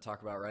to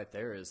talk about right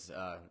there is,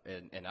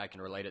 and I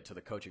can relate it to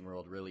the coaching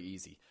world really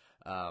easy.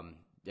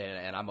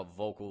 And I'm a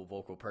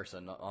vocal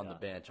person on the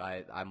bench.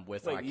 I'm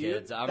with my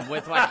kids. I'm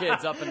with my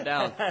kids up and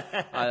down.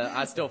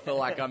 I still feel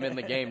like I'm in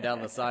the game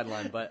down the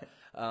sideline. But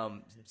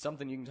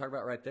something you can talk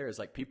about right there is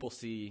like people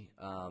see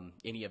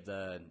any of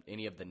the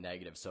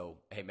negatives. So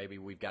hey, maybe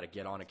we've got to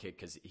get on a kid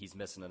because he's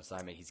missing an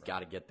assignment. He's got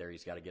to get there.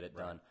 He's got to get it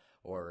done.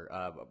 Or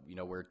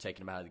we're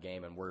taking him out of the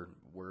game and we're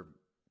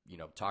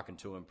talking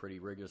to him pretty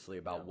rigorously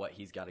about what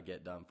he's got to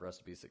get done for us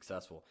to be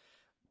successful.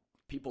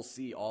 People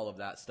see all of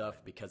that stuff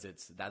because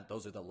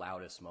those are the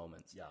loudest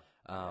moments.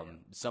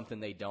 Something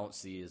they don't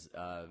see is,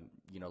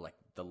 like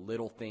the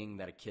little thing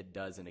that a kid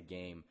does in a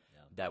game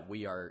that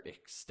we are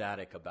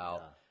ecstatic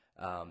about.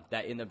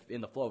 That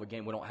in the flow of a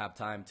game, we don't have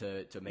time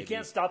to maybe. You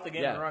can't stop the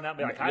game and run out and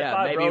be like, high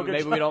five, bro.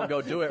 Maybe we don't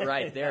go do it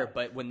right there.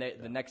 But when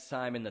the next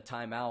time in the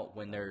timeout,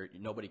 when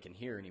nobody can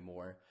hear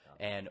anymore,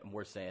 and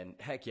we're saying,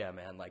 heck yeah,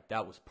 man, like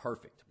that was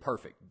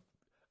perfect.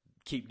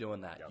 Keep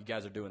doing that. You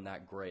guys are doing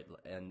that great.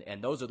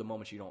 And those are the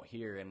moments you don't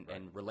hear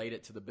and relate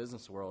it to the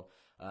business world.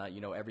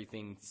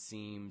 Everything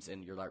seems,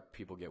 and you're like,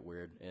 people get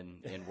weird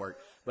in work.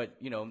 But,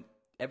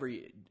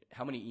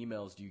 how many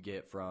emails do you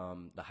get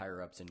from the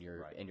higher ups in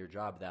your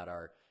job that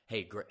are,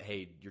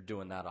 hey, you're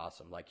doing that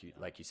awesome. Like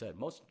you said,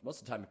 most of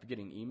the time, if you're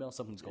getting an email,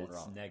 something's going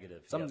wrong. It's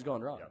negative. Something's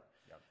going wrong.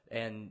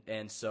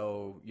 And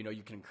so,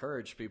 you can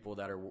encourage people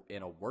that are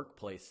in a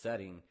workplace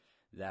setting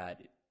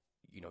that,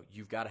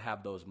 you've got to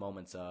have those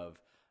moments of,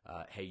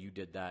 hey, you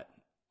did that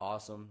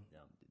awesome.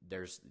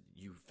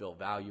 you feel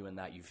value in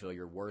that, you feel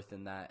your worth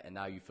in that, and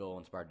now you feel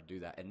inspired to do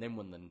that. And then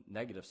when the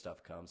negative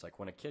stuff comes, like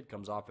when a kid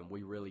comes off and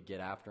we really get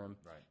after him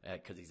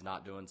because he's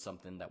not doing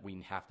something that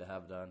we have to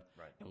have done,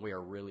 and we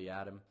are really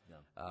at him,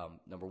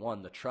 number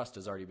one, the trust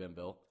has already been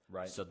built.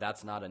 Right. So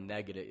that's not a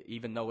negative,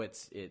 even though it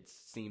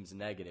seems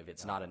negative,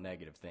 it's not a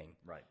negative thing.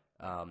 Right.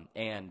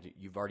 And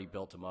you've already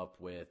built him up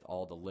with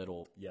all the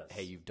little,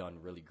 hey, you've done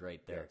really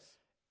great there. Yes.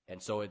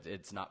 And so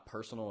it's not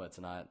personal. It's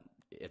not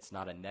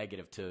a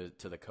negative to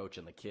the coach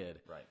and the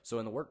kid. Right. So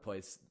in the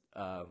workplace,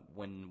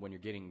 when you're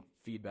getting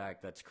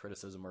feedback that's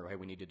criticism or, hey,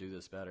 we need to do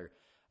this better,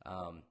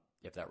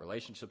 if that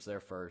relationship's there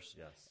first,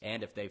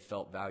 and if they've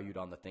felt valued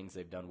on the things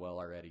they've done well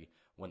already,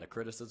 when the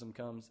criticism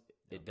comes,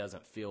 it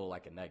doesn't feel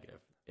like a negative.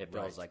 It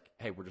feels like,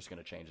 hey, we're just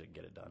going to change it and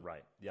get it done.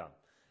 Right. Yeah.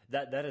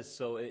 That is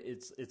so.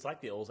 It's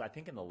like the old. I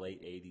think in the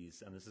late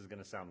 '80s, and this is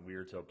going to sound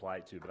weird to apply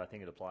it to, but I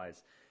think it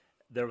applies.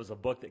 There was a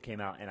book that came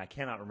out, and I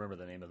cannot remember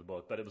the name of the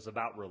book, but it was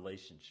about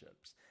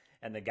relationships.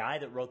 And the guy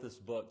that wrote this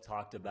book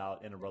talked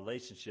about in a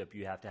relationship,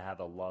 you have to have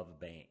a love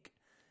bank.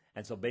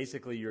 And so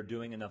basically you're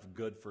doing enough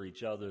good for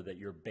each other that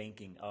you're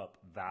banking up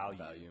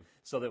value.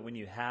 So that when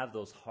you have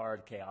those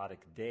hard,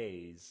 chaotic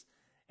days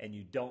and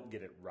you don't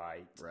get it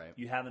right,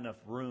 you have enough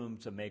room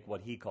to make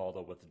what he called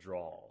a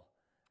withdrawal.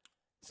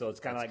 So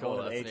it's kind of like cool.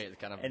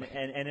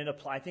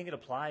 I think it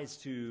applies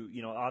to,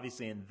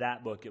 obviously in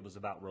that book it was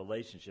about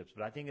relationships,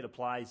 but I think it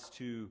applies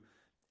to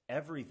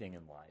everything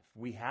in life.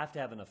 We have to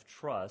have enough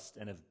trust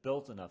and have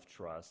built enough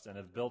trust and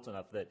have built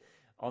enough that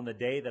on the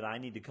day that I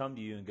need to come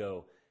to you and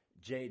go,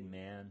 Jaden,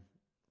 man,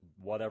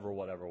 whatever.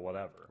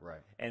 Right.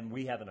 And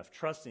we have enough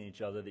trust in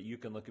each other that you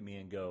can look at me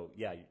and go,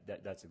 yeah,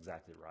 that's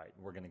exactly right.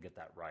 We're going to get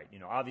that right.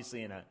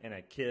 Obviously in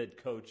a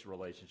kid-coach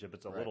relationship,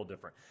 it's a little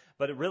different.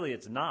 But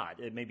it's not.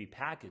 It may be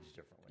packaged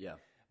differently. Yeah.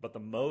 But the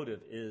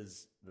motive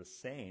is the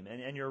same.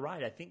 And you're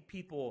right. I think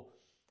people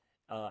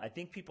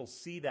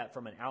see that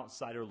from an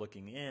outsider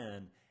looking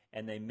in,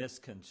 and they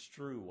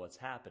misconstrue what's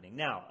happening.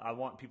 Now, I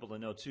want people to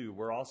know too,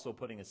 we're also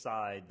putting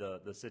aside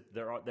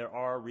there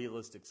are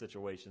realistic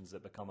situations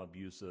that become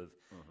abusive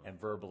and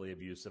verbally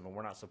abusive, and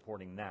we're not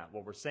supporting that.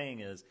 What we're saying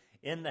is,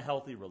 in the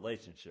healthy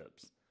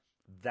relationships,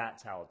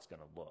 that's how it's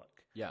going to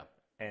look. Yeah.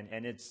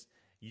 And it's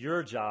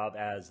your job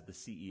as the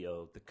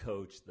CEO, the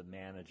coach, the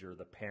manager,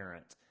 the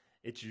parent.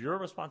 It's your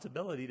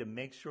responsibility to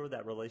make sure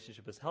that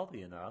relationship is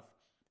healthy enough,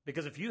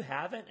 because if you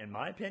haven't, in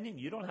my opinion,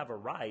 you don't have a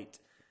right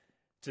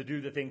to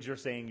do the things you're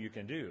saying you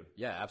can do.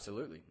 Yeah,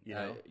 absolutely.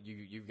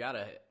 You've got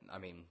to. I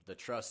mean, the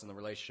trust in the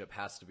relationship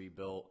has to be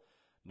built.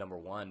 Number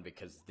one,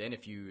 because then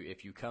if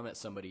you come at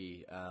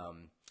somebody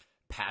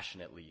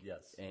passionately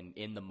and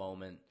in the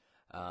moment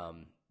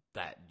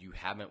that you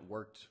haven't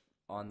worked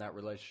on that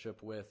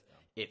relationship with,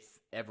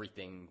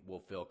 everything will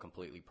feel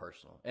completely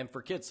personal. And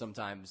for kids,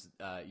 sometimes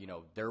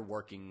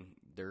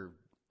they're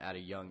at a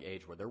young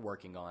age where they're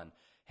working on,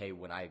 hey,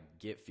 when I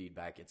get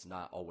feedback, it's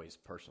not always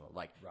personal.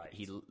 Like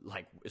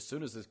as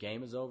soon as this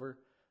game is over,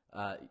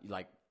 I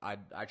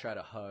try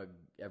to hug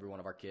every one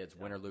of our kids,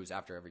 win or lose,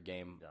 after every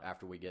game,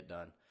 after we get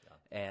done.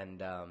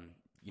 And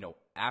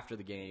after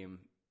the game,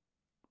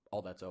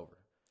 all that's over.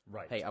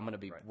 Right. Hey,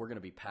 we're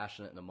gonna be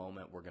passionate in the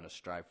moment. We're gonna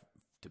strive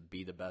to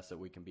be the best that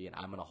we can be, and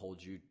I'm gonna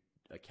hold you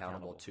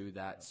accountable to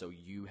that, so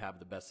you have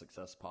the best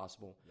success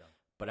possible. Yeah.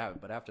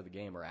 But after the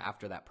game or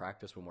after that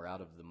practice, when we're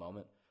out of the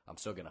moment, I'm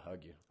still going to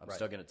hug you. I'm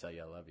still going to tell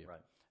you I love you. Right.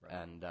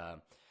 And,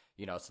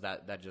 so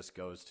that just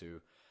goes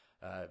to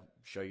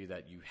show you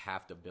that you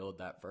have to build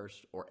that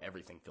first, or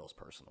everything feels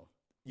personal.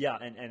 Yeah,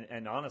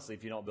 and honestly,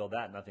 if you don't build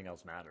that, nothing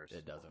else matters.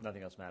 It doesn't.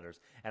 Nothing else matters.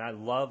 And I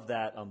love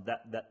that,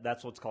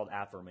 that's what's called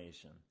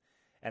affirmation.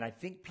 And I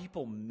think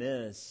people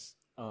miss,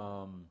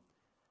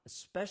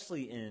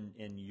 especially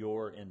in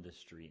your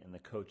industry, in the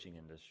coaching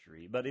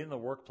industry, but in the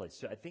workplace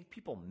too, I think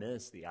people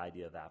miss the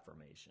idea of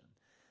affirmation.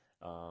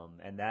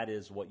 And that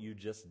is what you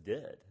just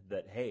did,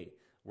 that, hey,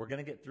 we're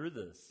going to get through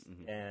this.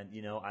 Mm-hmm. And,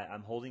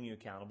 I'm holding you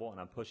accountable and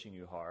I'm pushing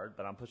you hard,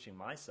 but I'm pushing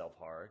myself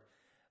hard,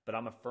 but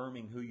I'm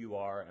affirming who you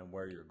are and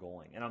where you're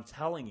going. And I'm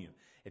telling you,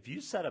 if you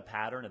set a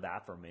pattern of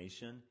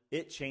affirmation,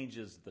 it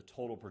changes the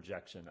total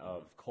projection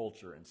of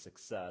culture and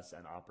success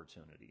and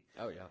opportunity.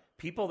 Oh, yeah.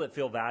 People that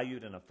feel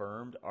valued and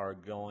affirmed are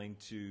going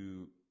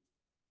to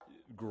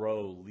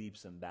grow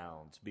leaps and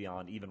bounds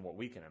beyond even what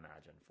we can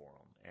imagine for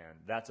them. And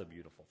that's a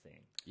beautiful thing.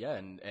 Yeah,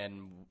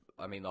 and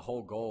I mean, the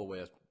whole goal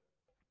with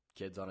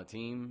kids on a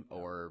team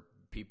or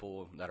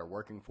people that are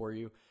working for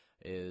you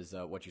is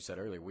what you said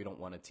earlier. We don't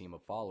want a team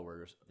of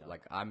followers. Yeah.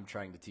 Like, I'm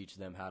trying to teach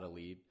them how to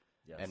lead.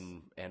 Yes.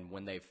 And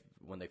when they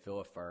feel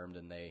affirmed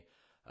and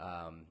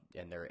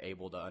they're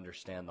able to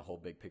understand the whole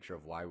big picture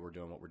of why we're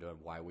doing what we're doing,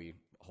 why we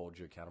hold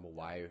you accountable,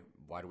 why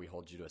do we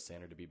hold you to a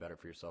standard to be better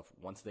for yourself?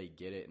 Once they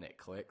get it and it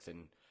clicks,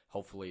 and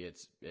hopefully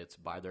it's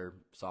by their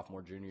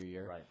sophomore, junior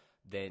year, right,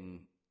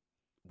 then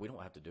we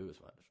don't have to do as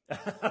much.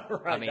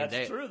 Right, I mean,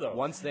 that's true though.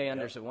 Once they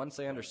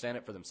understand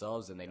it for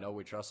themselves, and they know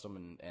we trust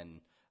them,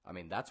 and I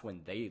mean, that's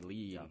when they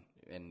lead,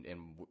 and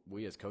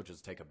we as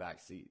coaches take a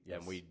back seat,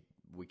 and we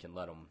can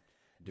let them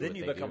do then what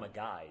you they become do. a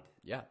guide.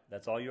 Yeah.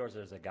 That's all yours.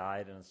 There's a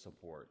guide and a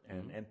support.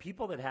 And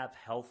people that have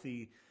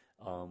healthy,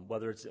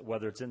 whether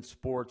it's in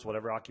sports,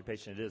 whatever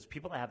occupation it is,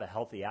 people that have a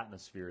healthy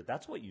atmosphere,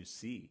 that's what you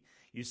see.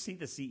 You see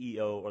the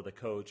CEO or the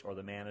coach or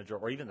the manager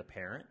or even the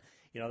parent.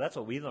 That's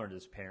what we learned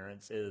as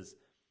parents is,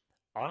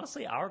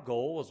 honestly, our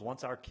goal was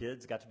once our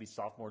kids got to be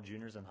sophomore,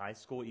 juniors in high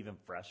school, even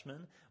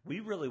freshmen, we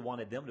really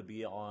wanted them to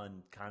be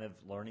on kind of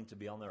learning to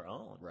be on their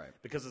own. Right.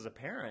 Because as a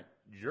parent,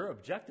 your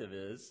objective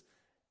is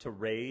to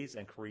raise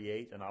and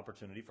create an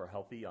opportunity for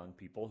healthy young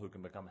people who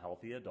can become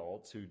healthy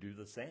adults who do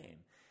the same.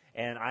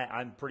 And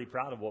I'm pretty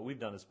proud of what we've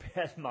done as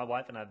parents, my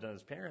wife and I have done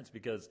as parents,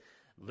 because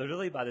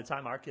literally by the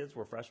time our kids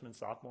were freshmen,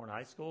 sophomore in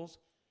high schools,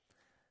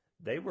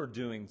 they were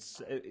doing,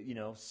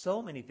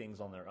 so many things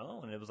on their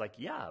own. And it was like,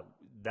 yeah,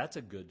 that's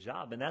a good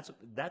job. And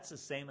that's the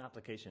same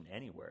application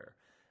anywhere.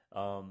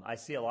 I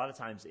see a lot of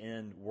times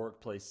in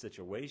workplace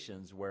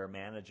situations where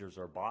managers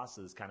or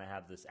bosses kind of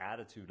have this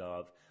attitude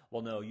of,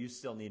 well, no, you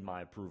still need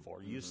my approval,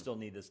 or you still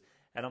need this.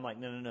 And I'm like,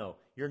 no.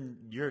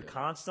 You're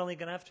constantly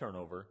going to have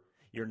turnover.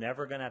 You're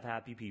never going to have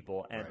happy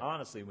people. And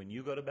honestly, when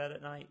you go to bed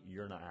at night,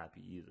 you're not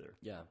happy either.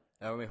 Yeah.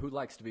 I mean, who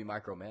likes to be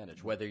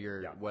micromanaged? Whether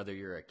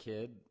you're a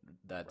kid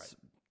that's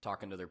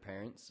talking to their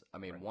parents. I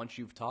mean, once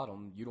you've taught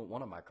them, you don't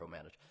want to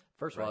micromanage.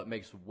 First of all, it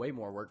makes way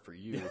more work for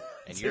you,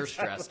 and you're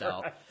stressed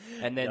out.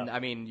 And then, I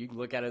mean, you can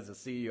look at it as a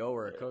CEO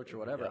or a coach or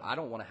whatever. I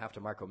don't want to have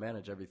to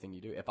micromanage everything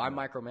you do. If I'm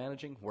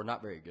micromanaging, we're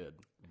not very good.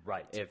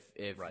 Right.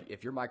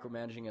 If you're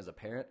micromanaging as a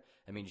parent,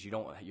 that means you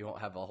don't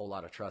have a whole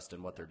lot of trust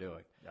in what they're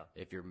doing. Yeah.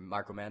 If you're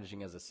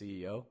micromanaging as a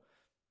CEO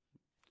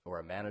or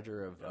a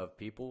manager of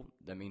people,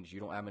 that means you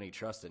don't have any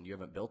trust and you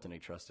haven't built any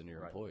trust in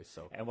your employees.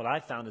 So, and what I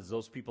found is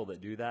those people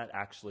that do that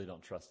actually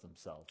don't trust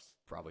themselves.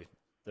 probably.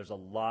 There's a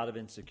lot of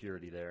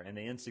insecurity there. And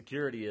the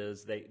insecurity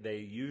is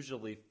they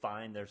usually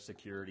find their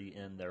security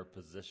in their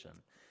position.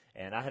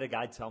 And I had a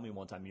guy tell me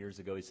one time years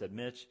ago, he said,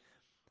 Mitch,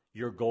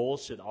 your goal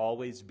should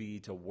always be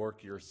to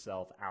work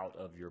yourself out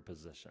of your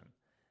position,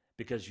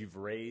 because you've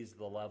raised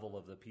the level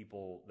of the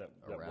people that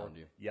Around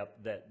you.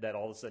 Yep, that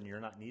all of a sudden you're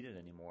not needed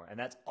anymore. And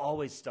that's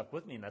always stuck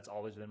with me, and that's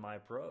always been my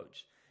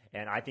approach.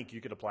 And I think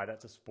you could apply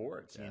that to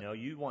sports. Yeah.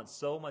 You want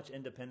so much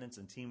independence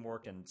and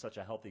teamwork and such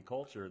a healthy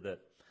culture that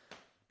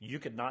you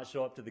could not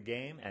show up to the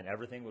game and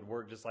everything would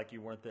work just like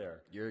you weren't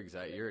there. You're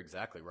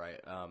exactly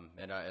right.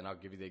 And I'll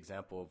give you the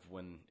example of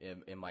when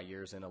in my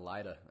years in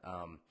Elida,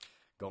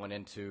 going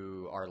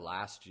into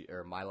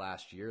my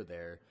last year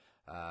there,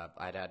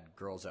 I'd had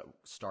girls that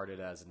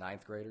started as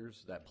ninth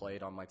graders that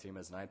played on my team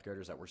as ninth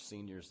graders that were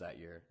seniors that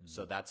year. Mm-hmm.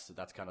 So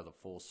that's kind of the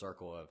full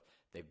circle of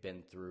they've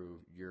been through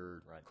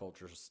your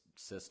culture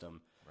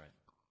system. Right.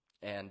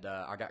 And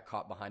I got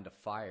caught behind a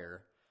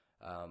fire.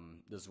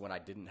 This is when I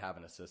didn't have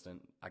an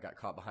assistant. I got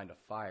caught behind a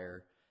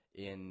fire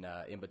in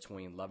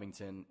between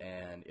Lovington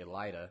and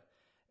Elida,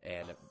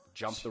 and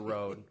jumped the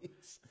road.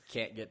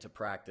 Can't get to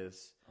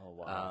practice. Oh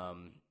wow!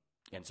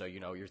 And so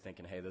you're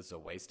thinking, hey, this is a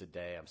wasted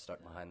day. I'm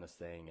stuck behind this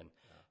thing,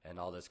 and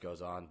all this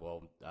goes on.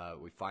 Well,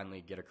 we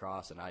finally get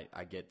across, and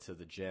I get to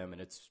the gym,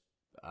 and it's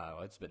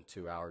been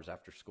 2 hours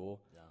after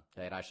school.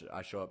 Yeah. And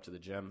I show up to the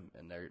gym,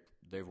 and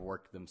they've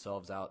worked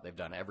themselves out. They've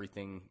done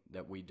everything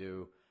that we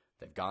do.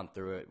 They've gone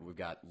through it. We've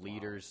got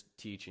leaders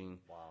teaching.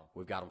 Wow.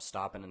 We've got them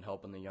stopping and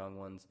helping the young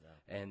ones.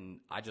 Yeah.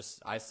 And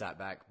I sat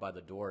back by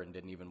the door and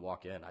didn't even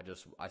walk in.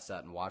 I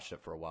sat and watched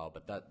it for a while.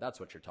 But that's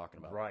what you're talking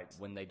about. Right.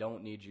 When they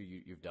don't need you,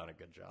 you've done a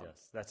good job.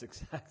 Yes, that's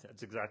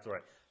exactly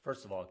right.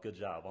 First of all, good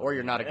job. Or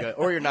you're not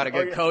a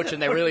good coach,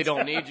 and they really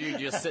don't need you. You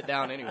just sit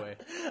down anyway.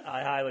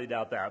 I highly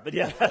doubt that. But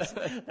yeah,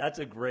 that's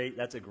a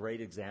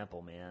great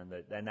example, man.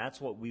 And that's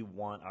what we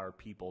want our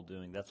people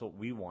doing. That's what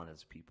we want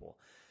as people.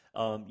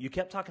 You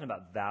kept talking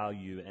about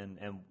value, and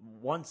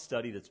one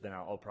study that's been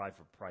out probably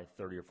for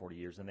 30 or 40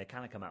 years, and they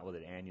kind of come out with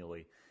it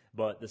annually,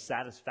 but the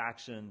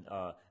satisfaction,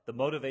 the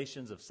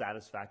motivations of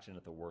satisfaction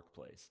at the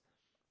workplace.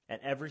 And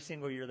every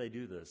single year they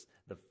do this,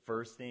 the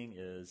first thing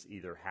is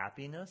either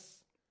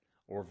happiness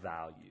or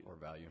value.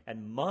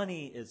 And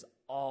money is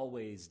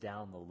always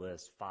down the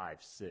list, 5,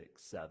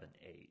 6, 7,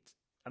 8.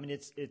 I mean,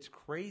 it's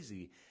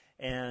crazy.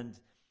 And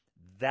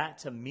that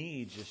to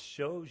me just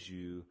shows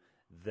you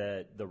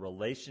that the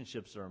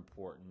relationships are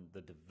important,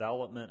 the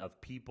development of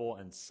people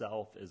and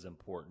self is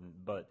important,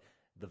 but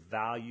the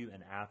value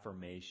and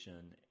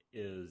affirmation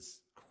is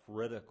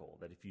critical.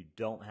 That if you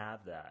don't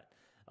have that,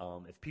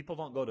 if people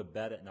don't go to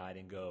bed at night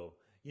and go,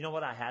 you know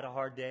what, I had a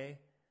hard day,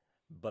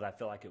 but I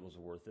feel like it was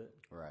worth it,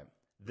 right?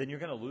 Then you're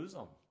going to lose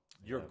them.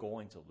 You're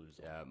going to lose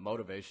them. Yeah,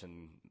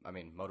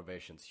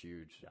 motivation's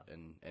huge,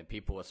 and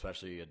people,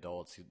 especially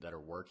adults that are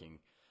working,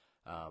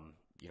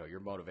 your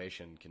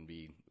motivation can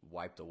be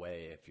wiped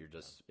away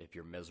if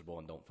you're miserable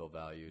and don't feel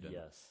valued,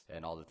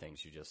 and all the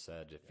things you just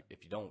said.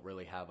 If you don't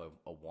really have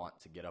a want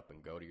to get up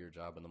and go to your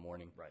job in the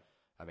morning, right?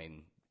 I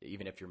mean,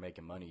 even if you're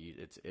making money,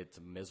 it's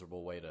a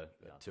miserable way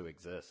to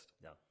exist.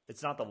 Yeah,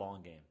 it's not the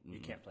long game. You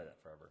can't play that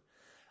forever.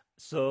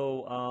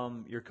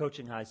 So you're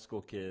coaching high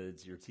school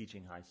kids, you're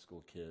teaching high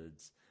school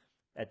kids.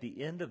 At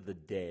the end of the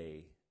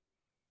day,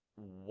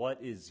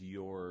 what is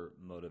your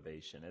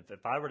motivation?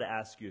 If I were to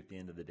ask you at the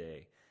end of the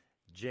day,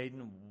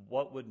 Jaden,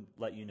 what would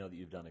let you know that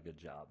you've done a good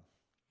job?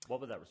 What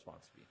would that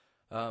response be?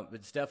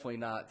 It's definitely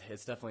not.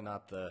 It's definitely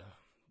not the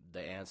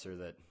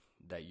answer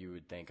that you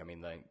would think. I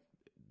mean,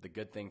 the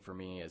good thing for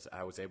me is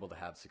I was able to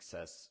have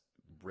success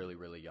really,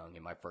 really young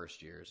in my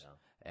first years,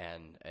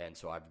 and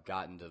so I've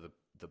gotten to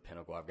the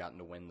pinnacle. I've gotten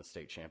to win the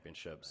state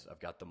championships. I've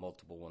got the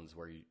multiple ones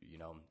where you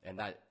know, and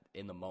that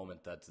in the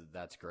moment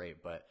that's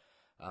great. But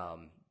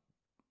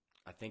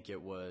I think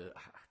it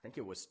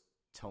was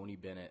Tony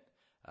Bennett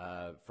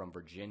from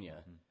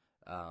Virginia.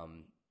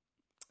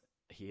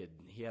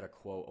 He had a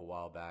quote a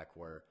while back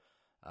where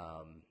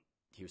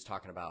he was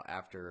talking about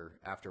after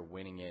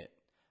winning it,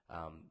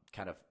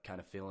 kind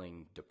of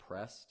feeling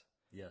depressed.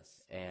 Yes.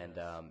 And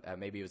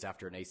maybe it was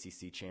after an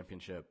ACC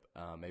championship.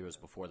 Maybe it was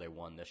before they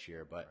won this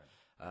year. But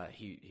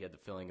he had the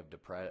feeling of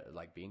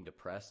being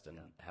depressed and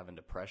having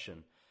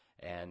depression,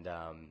 and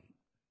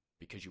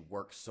because you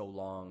work so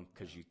long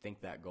because you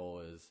think that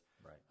goal is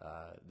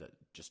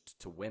just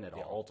to win it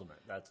all. Ultimate.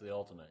 That's the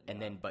ultimate.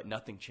 And then, but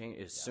nothing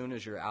changes. As soon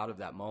as you're out of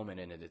that moment,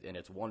 and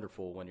it's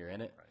wonderful when you're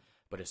in it,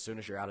 but as soon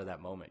as you're out of that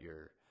moment,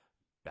 you're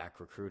back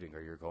recruiting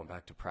or you're going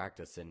back to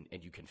practice, and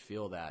you can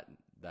feel that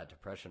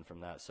depression from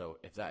that. So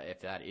if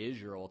that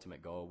is your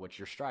ultimate goal, which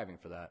you're striving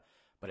for that,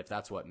 but if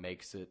that's what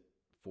makes it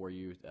for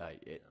you,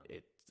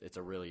 it's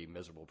a really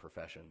miserable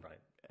profession.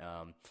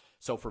 Right.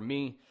 So for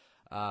me,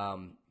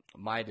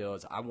 my deal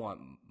is I want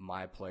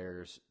my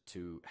players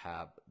to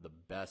have the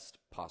best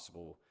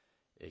possible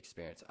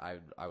experience.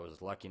 I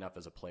was lucky enough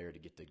as a player to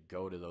get to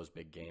go to those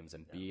big games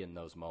and be in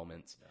those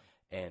moments,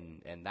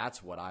 and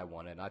that's what I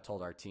wanted. And I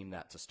told our team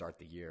that to start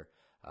the year.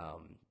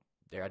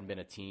 There hadn't been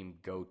a team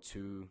go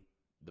to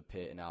the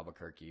pit in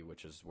Albuquerque,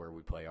 which is where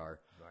we play our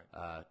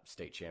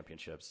state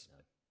championships.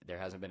 There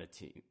hasn't been a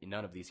team.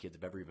 None of these kids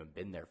have ever even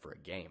been there for a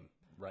game,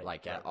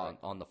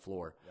 on the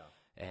floor.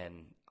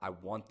 And I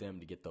want them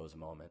to get those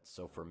moments.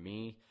 So for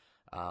me,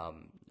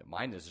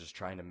 mine is just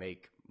trying to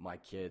make my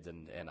kids,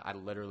 and I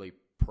literally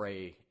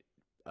pray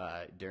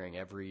during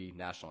every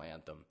national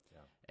anthem.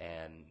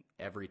 And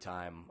every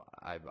time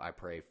I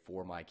pray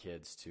for my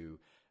kids to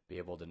be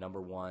able to,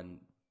 number one,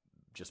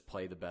 just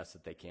play the best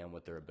that they can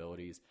with their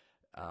abilities,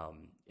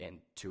 and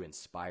to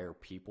inspire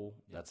people.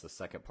 That's the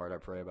second part I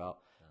pray about.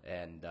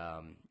 And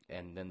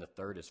then the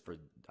third is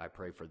I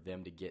pray for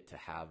them to get to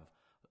have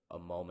a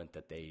moment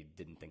that they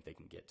didn't think they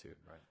can get to.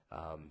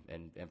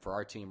 And for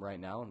our team right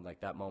now,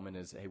 like that moment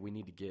is, hey, we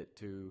need to get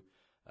to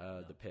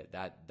the pit.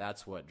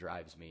 That's what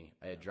drives me.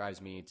 It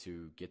drives me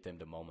to get them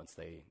to moments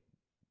they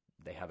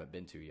haven't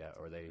been to yet,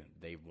 or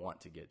they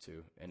want to get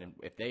to. And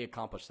if they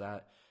accomplish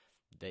that,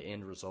 the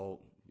end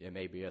result, it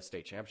may be a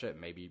state championship,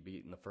 maybe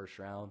beat in the first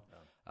round.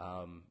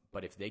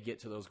 But if they get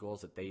to those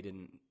goals that they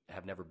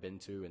have never been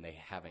to and they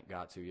haven't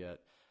got to yet,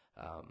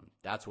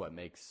 that's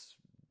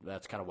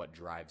kind of what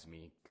drives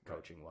me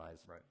coaching wise.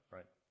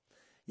 Right.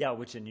 Yeah,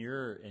 which in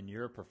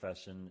your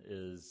profession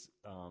is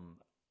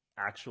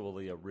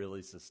actually a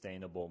really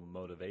sustainable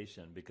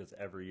motivation, because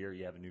every year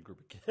you have a new group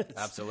of kids.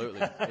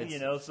 Absolutely.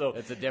 So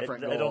it's a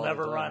different goal. It'll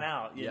never run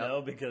out, you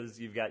know, because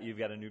you've got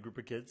a new group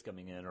of kids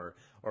coming in, or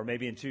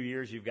maybe in 2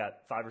 years you've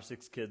got 5 or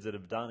 6 kids that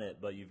have done it,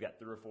 but you've got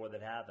 3 or 4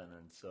 that haven't,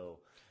 and so.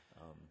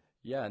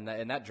 And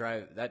that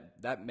drive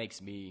that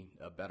makes me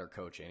a better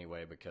coach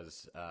anyway,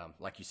 because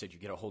like you said, you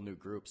get a whole new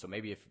group. So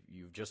maybe if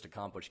you've just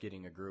accomplished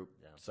getting a group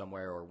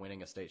somewhere or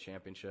winning a state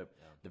championship,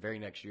 the very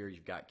next year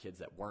you've got kids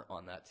that weren't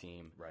on that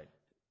team,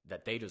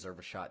 that they deserve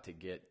a shot to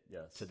get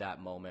to that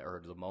moment,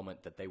 or the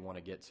moment that they want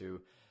to get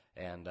to.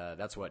 And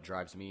that's what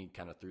drives me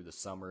kind of through the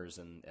summers,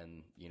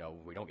 and you know,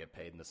 we don't get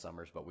paid in the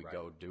summers, but we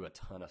go do a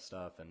ton of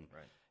stuff, and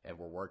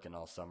we're working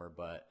all summer.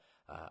 But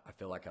I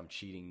feel like I'm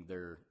cheating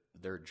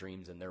their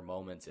dreams and their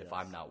moments if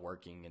I'm not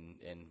working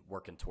and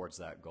working towards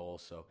that goal.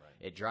 So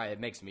it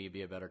makes me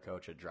be a better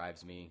coach. It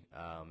drives me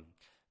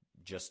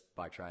just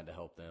by trying to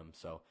help them.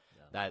 So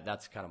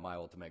that's kind of my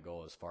ultimate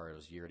goal as far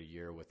as year to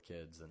year with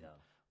kids and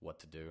what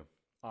to do.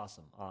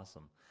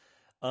 Awesome.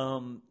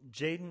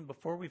 Jaden,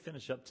 before we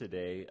finish up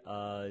today,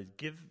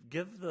 give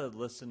the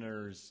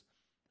listeners.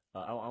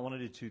 I want to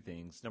do 2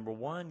 things. Number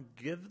one,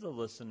 give the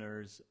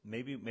listeners,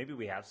 maybe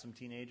we have some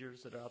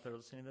teenagers that are out there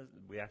listening to this.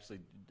 We actually,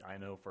 I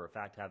know for a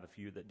fact, have a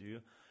few that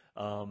do.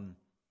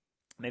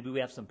 Maybe we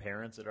have some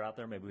parents that are out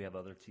there. Maybe we have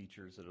other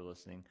teachers that are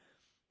listening.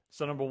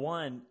 So number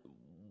one,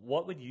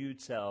 what would you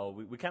tell?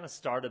 We kind of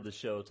started the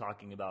show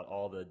talking about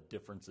all the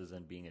differences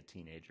in being a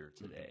teenager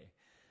today.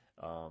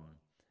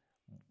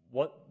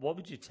 What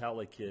would you tell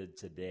a kid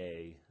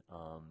today?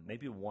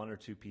 Maybe 1 or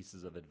 2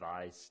 pieces of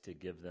advice to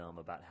give them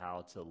about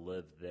how to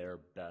live their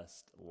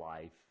best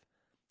life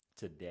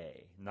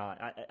today.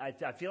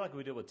 I feel like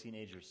we deal with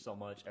teenagers so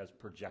much as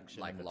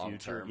projection like in the long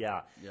future. Term.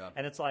 Yeah.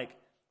 And it's like,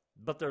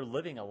 but they're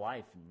living a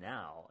life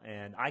now.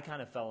 And I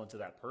kind of fell into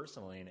that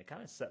personally, and it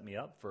kind of set me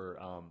up for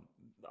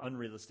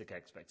unrealistic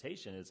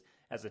expectation is,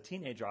 as a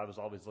teenager, I was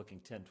always looking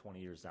 10, 20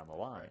 years down the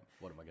line. Right.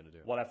 What am I going to do?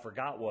 What I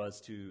forgot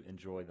was to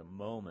enjoy the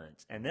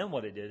moment. And then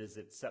what it did is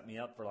it set me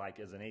up for, like,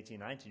 as an 18,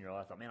 19-year-old,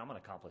 I thought, man, I'm going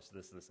to accomplish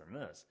this, this, and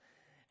this.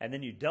 And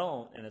then you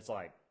don't, and it's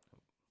like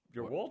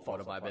your world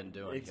falls apart. What have I been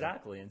doing?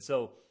 Exactly. And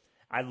so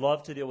I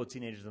love to deal with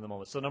teenagers in the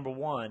moment. So number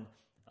one,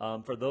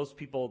 for those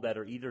people that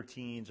are either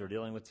teens or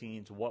dealing with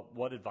teens,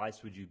 what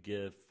advice would you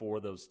give for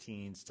those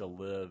teens to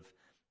live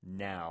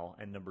now?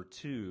 And number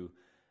two,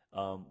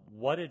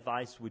 what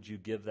advice would you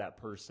give that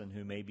person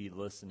who may be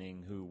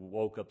listening, who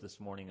woke up this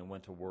morning and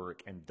went to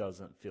work and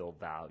doesn't feel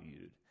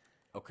valued?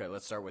 Okay,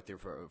 let's start with your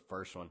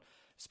first one.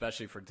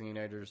 Especially for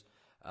teenagers,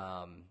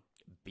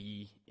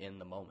 be in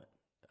the moment.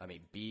 I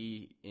mean,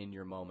 be in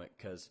your moment,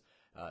 because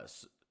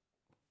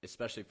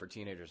especially for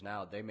teenagers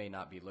now, they may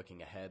not be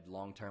looking ahead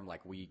long term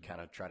like we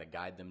kind of try to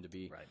guide them to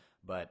be. Right.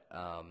 But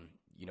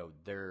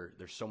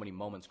there's so many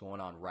moments going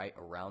on right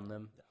around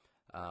them.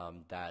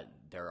 That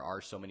there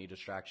are so many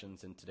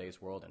distractions in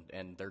today's world,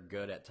 and they're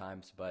good at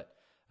times. But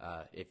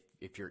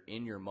if you're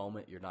in your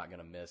moment, you're not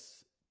going to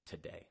miss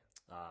today.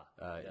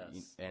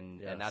 Yes. And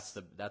Yes.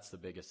 that's the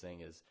biggest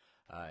thing is,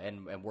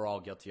 and we're all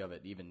guilty of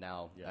it even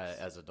now. Yes.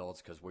 As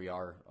adults, because we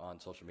are on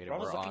social media. We're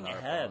always looking on our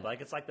ahead, phone.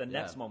 like it's like the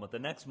next moment,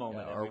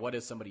 or what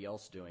is somebody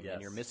else doing, Yes.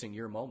 and you're missing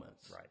your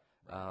moments. Right.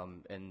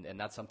 And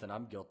that's something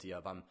I'm guilty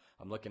of. I'm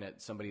looking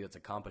at somebody that's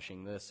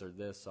accomplishing this or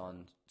this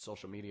on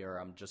social media, or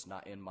I'm just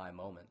not in my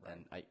moment.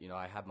 Right. And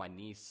I have my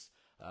niece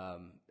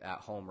at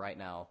home right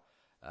now,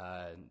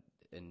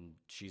 and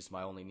she's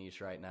my only niece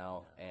right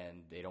now,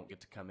 and they don't get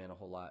to come in a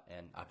whole lot,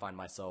 and I find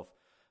myself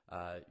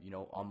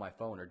on my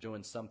phone or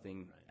doing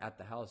something at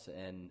the house,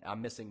 and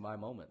I'm missing my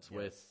moments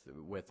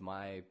with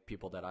my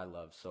people that I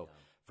love. So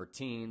for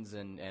teens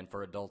and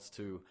for adults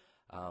too,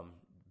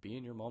 be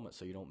in your moment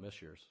so you don't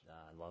miss yours.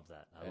 I love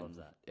that. I love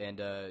that. And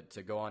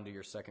to go on to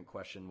your second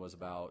question was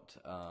about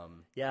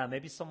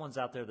Maybe someone's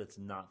out there that's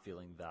not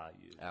feeling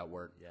valued at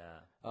work. Yeah.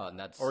 And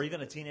that's Or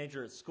even a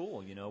teenager at school,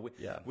 and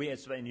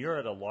you're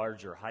at a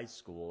larger high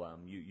school.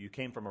 You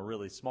came from a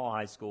really small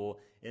high school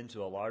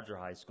into a larger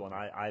high school, and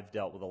I've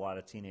dealt with a lot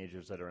of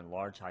teenagers that are in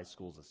large high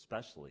schools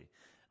especially.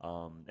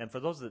 And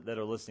for those that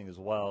are listening as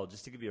well,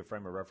 just to give you a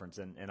frame of reference,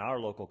 in our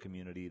local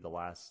community the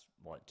last,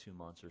 2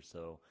 months or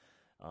so,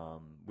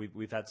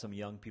 we've had some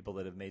young people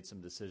that have made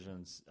some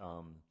decisions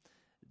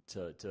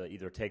to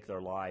either take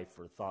their life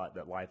or thought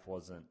that life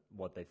wasn't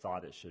what they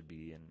thought it should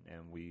be,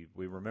 and we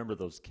remember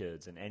those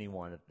kids and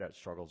anyone that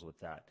struggles with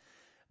that.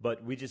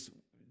 But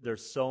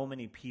there's so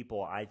many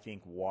people, I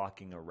think,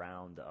 walking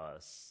around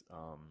us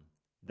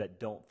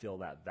that don't feel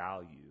that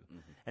value.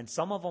 Mm-hmm. And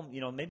some of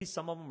them, maybe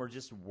some of them are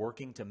just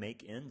working to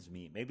make ends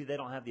meet. Maybe they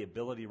don't have the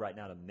ability right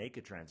now to make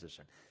a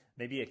transition.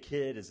 Maybe a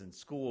kid is in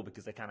school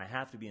because they kind of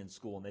have to be in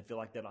school and they feel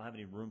like they don't have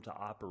any room to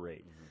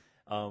operate.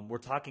 Mm-hmm. We're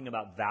talking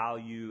about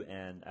value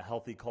and a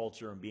healthy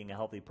culture and being a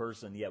healthy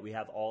person, yet we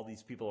have all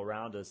these people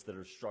around us that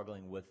are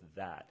struggling with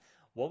that.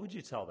 What would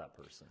you tell that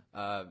person?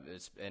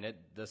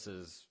 This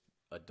is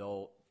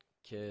adult,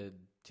 kid,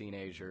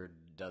 teenager,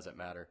 doesn't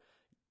matter.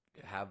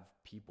 Have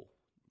people.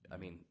 I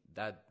mean,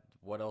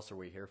 what else are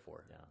we here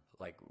for? Yeah.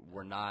 Like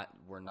we're not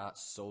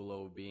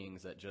solo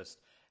beings that just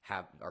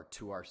are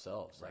to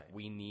ourselves. Right. Like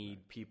we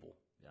need people.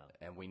 Yeah.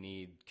 And we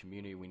need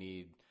community. We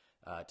need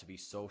to be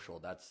social.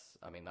 That's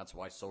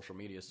why social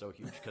media is so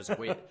huge, because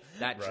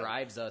that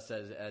drives us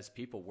as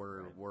people.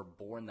 We're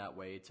born that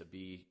way, to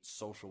be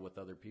social with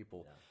other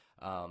people.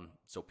 Yeah.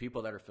 So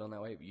people that are feeling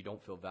that way, you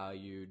don't feel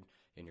valued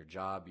in your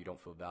job, you don't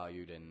feel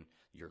valued in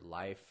your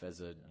life as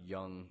a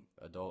young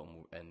adult,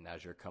 and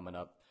as you're coming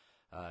up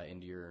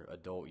into your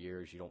adult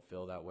years, you don't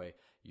feel that way.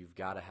 You've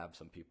got to have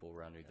some people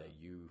around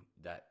you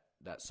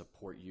that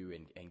support you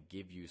and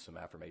give you some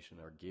affirmation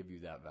or give you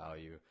that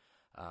value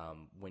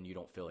when you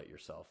don't feel it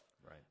yourself.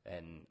 Right.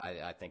 And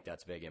I think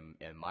that's big. In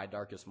my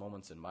darkest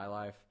moments in my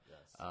life,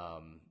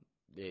 yes.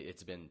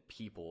 It's been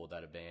people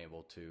that have been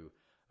able to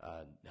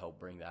help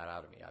bring that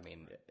out of me. I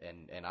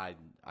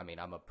mean,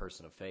 I'm a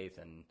person of faith,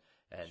 and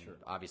Sure.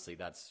 obviously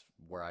that's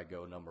where I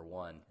go number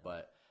one. Yeah.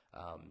 But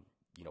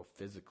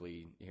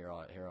physically here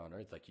on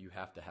earth, like you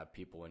have to have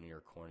people in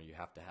your corner. You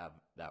have to have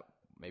that.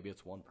 Maybe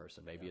it's one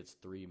person, maybe it's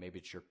three, maybe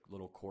it's your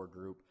little core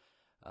group.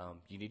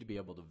 You need to be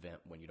able to vent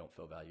when you don't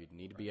feel valued. You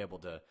need to be able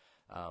to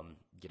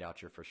get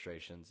out your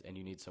frustrations, and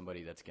you need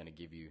somebody that's going to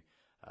give you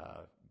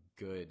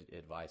good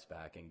advice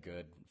back and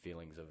good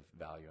feelings of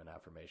value and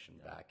affirmation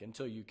back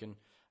until you can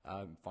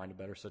find a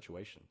better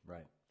situation.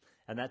 Right.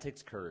 And that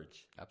takes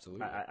courage.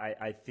 Absolutely.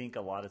 I think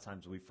a lot of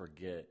times we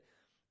forget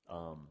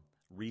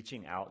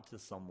reaching out to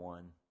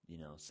someone,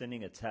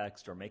 sending a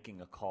text or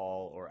making a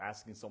call or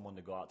asking someone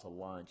to go out to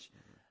lunch.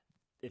 Mm-hmm.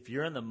 If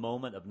you're in the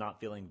moment of not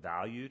feeling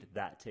valued,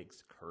 that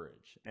takes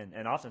courage.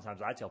 And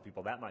oftentimes I tell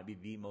people that might be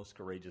the most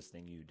courageous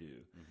thing you do,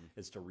 mm-hmm.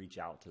 is to reach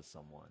out to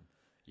someone.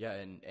 Yeah,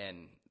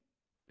 and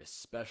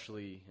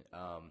especially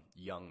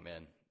young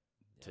men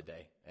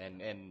today,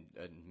 and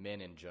men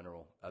in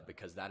general,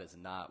 because that is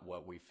not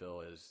what we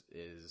feel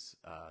is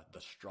the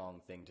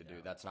strong thing to do.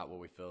 That's not what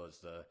we feel is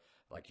the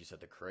like you said,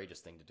 the courageous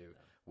thing to do.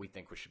 We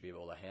think we should be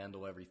able to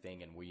handle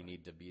everything, and we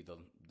need to be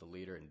the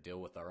leader and deal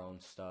with our own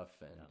stuff.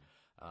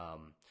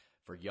 And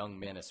for young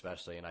men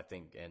especially, and I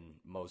think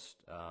most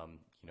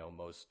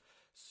most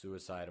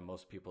suicide and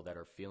most people that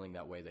are feeling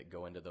that way, that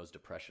go into those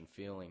depression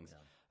feelings,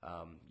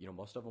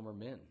 most of them are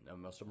men.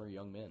 Most of them are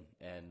young men,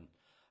 and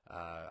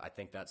I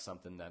think that's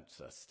something that's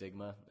a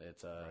stigma.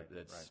 It's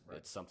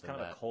something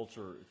kind of a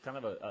culture,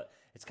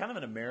 it's kind of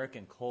an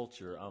American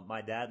culture.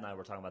 My dad and I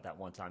were talking about that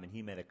one time, and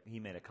he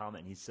made a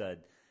comment. And he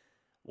said,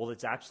 "Well,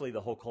 it's actually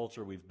the whole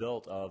culture we've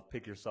built of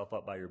pick yourself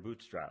up by your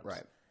bootstraps."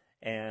 Right.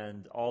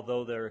 And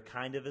although there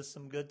kind of is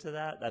some good to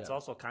that, that's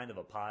also kind of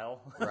a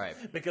pile, right?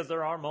 Because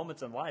there are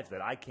moments in life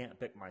that I can't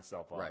pick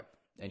myself up, right?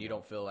 And you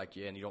don't feel like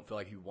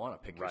you want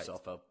to pick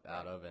yourself up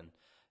out of.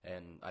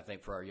 And I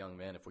think for our young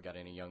men, if we got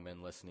any young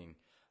men listening,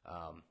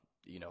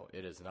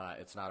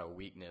 it's not a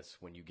weakness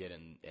when you get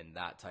in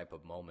that type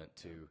of moment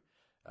to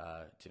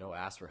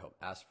ask for help,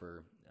 ask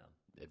for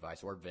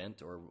advice, or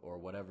vent, or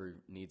whatever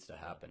needs to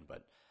happen.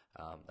 But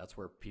that's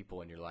where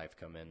people in your life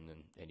come in,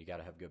 and you got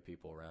to have good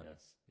people around.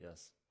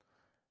 Yes.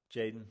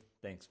 Jaden,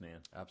 thanks, man.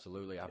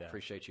 Absolutely. I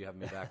appreciate you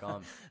having me back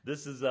on.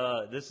 This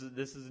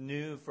is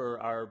new for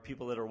our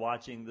people that are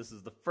watching. This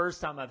is the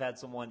first time I've had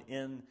someone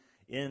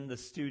in the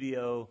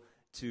studio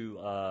to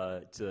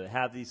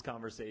have these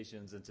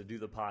conversations and to do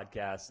the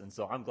podcast. And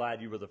so I'm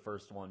glad you were the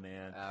first one,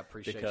 man. I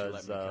appreciate you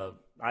letting me come.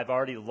 I've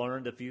already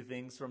learned a few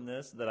things from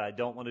this that I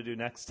don't want to do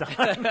next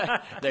time.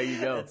 There you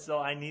go. And so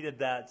I needed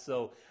that.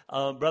 So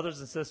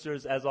brothers and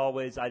sisters, as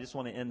always, I just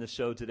want to end the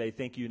show today.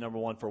 Thank you, number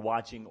one, for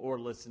watching or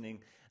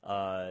listening.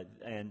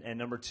 And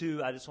number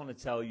two, I just want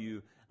to tell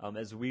you,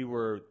 as we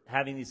were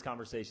having these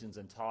conversations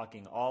and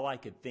talking, all I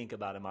could think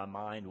about in my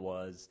mind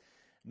was,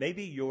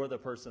 maybe you're the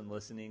person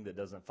listening that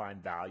doesn't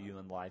find value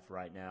in life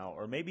right now,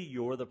 or maybe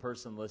you're the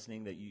person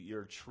listening that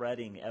you're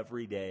treading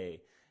every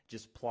day,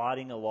 just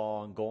plodding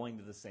along, going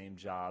to the same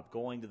job,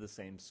 going to the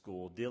same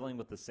school, dealing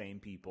with the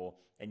same people,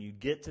 and you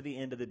get to the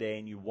end of the day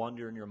and you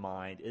wonder in your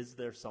mind, is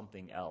there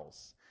something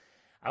else?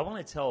 I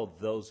want to tell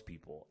those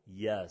people,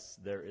 yes,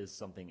 there is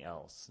something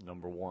else.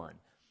 Number one,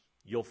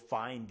 you'll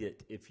find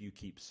it if you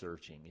keep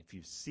searching. If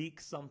you seek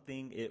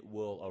something, it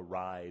will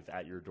arrive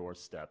at your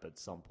doorstep at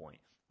some point.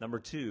 Number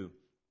two,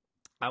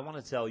 I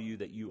want to tell you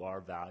that you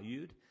are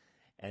valued,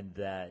 and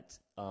that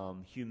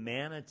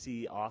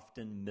humanity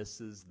often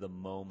misses the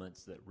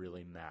moments that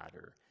really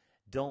matter.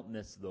 Don't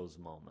miss those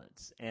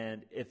moments.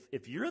 And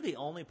if you're the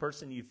only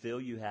person you feel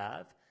you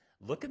have,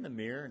 look in the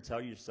mirror and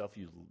tell yourself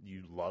you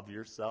love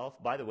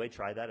yourself. By the way,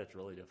 try that. It's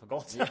really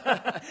difficult.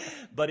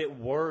 But it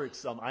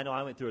works. I know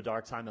I went through a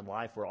dark time in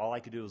life where all I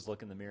could do was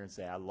look in the mirror and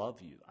say, I love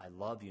you. I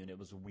love you. And it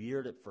was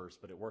weird at first,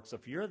 but it works. So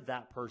if you're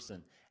that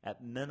person,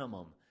 at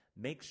minimum,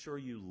 make sure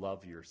you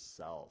love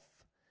yourself.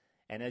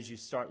 And as you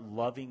start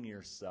loving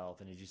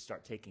yourself and as you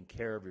start taking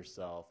care of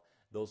yourself,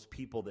 those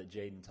people that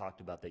Jaden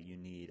talked about that you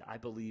need, I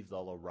believe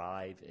they'll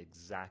arrive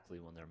exactly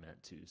when they're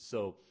meant to.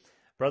 So,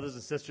 brothers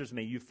and sisters,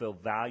 may you feel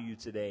value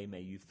today.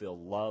 May you feel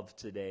love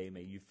today.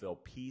 May you feel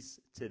peace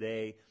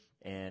today.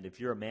 And if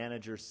you're a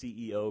manager,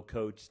 CEO,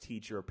 coach,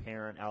 teacher,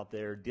 parent out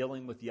there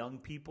dealing with young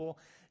people,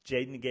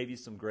 Jaden gave you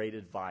some great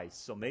advice.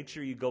 So make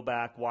sure you go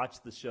back,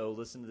 watch the show,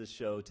 listen to the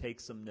show,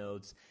 take some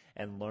notes,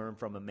 and learn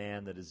from a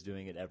man that is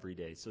doing it every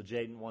day. So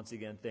Jaden, once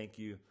again, thank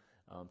you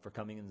for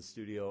coming in the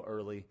studio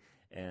early.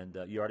 And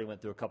you already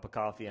went through a cup of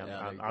coffee.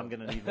 I'm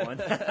going to need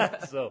one.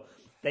 So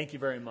thank you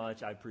very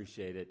much. I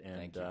appreciate it.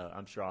 And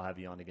I'm sure I'll have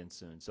you on again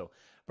soon. So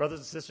brothers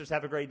and sisters,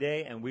 have a great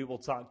day, and we will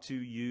talk to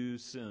you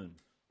soon.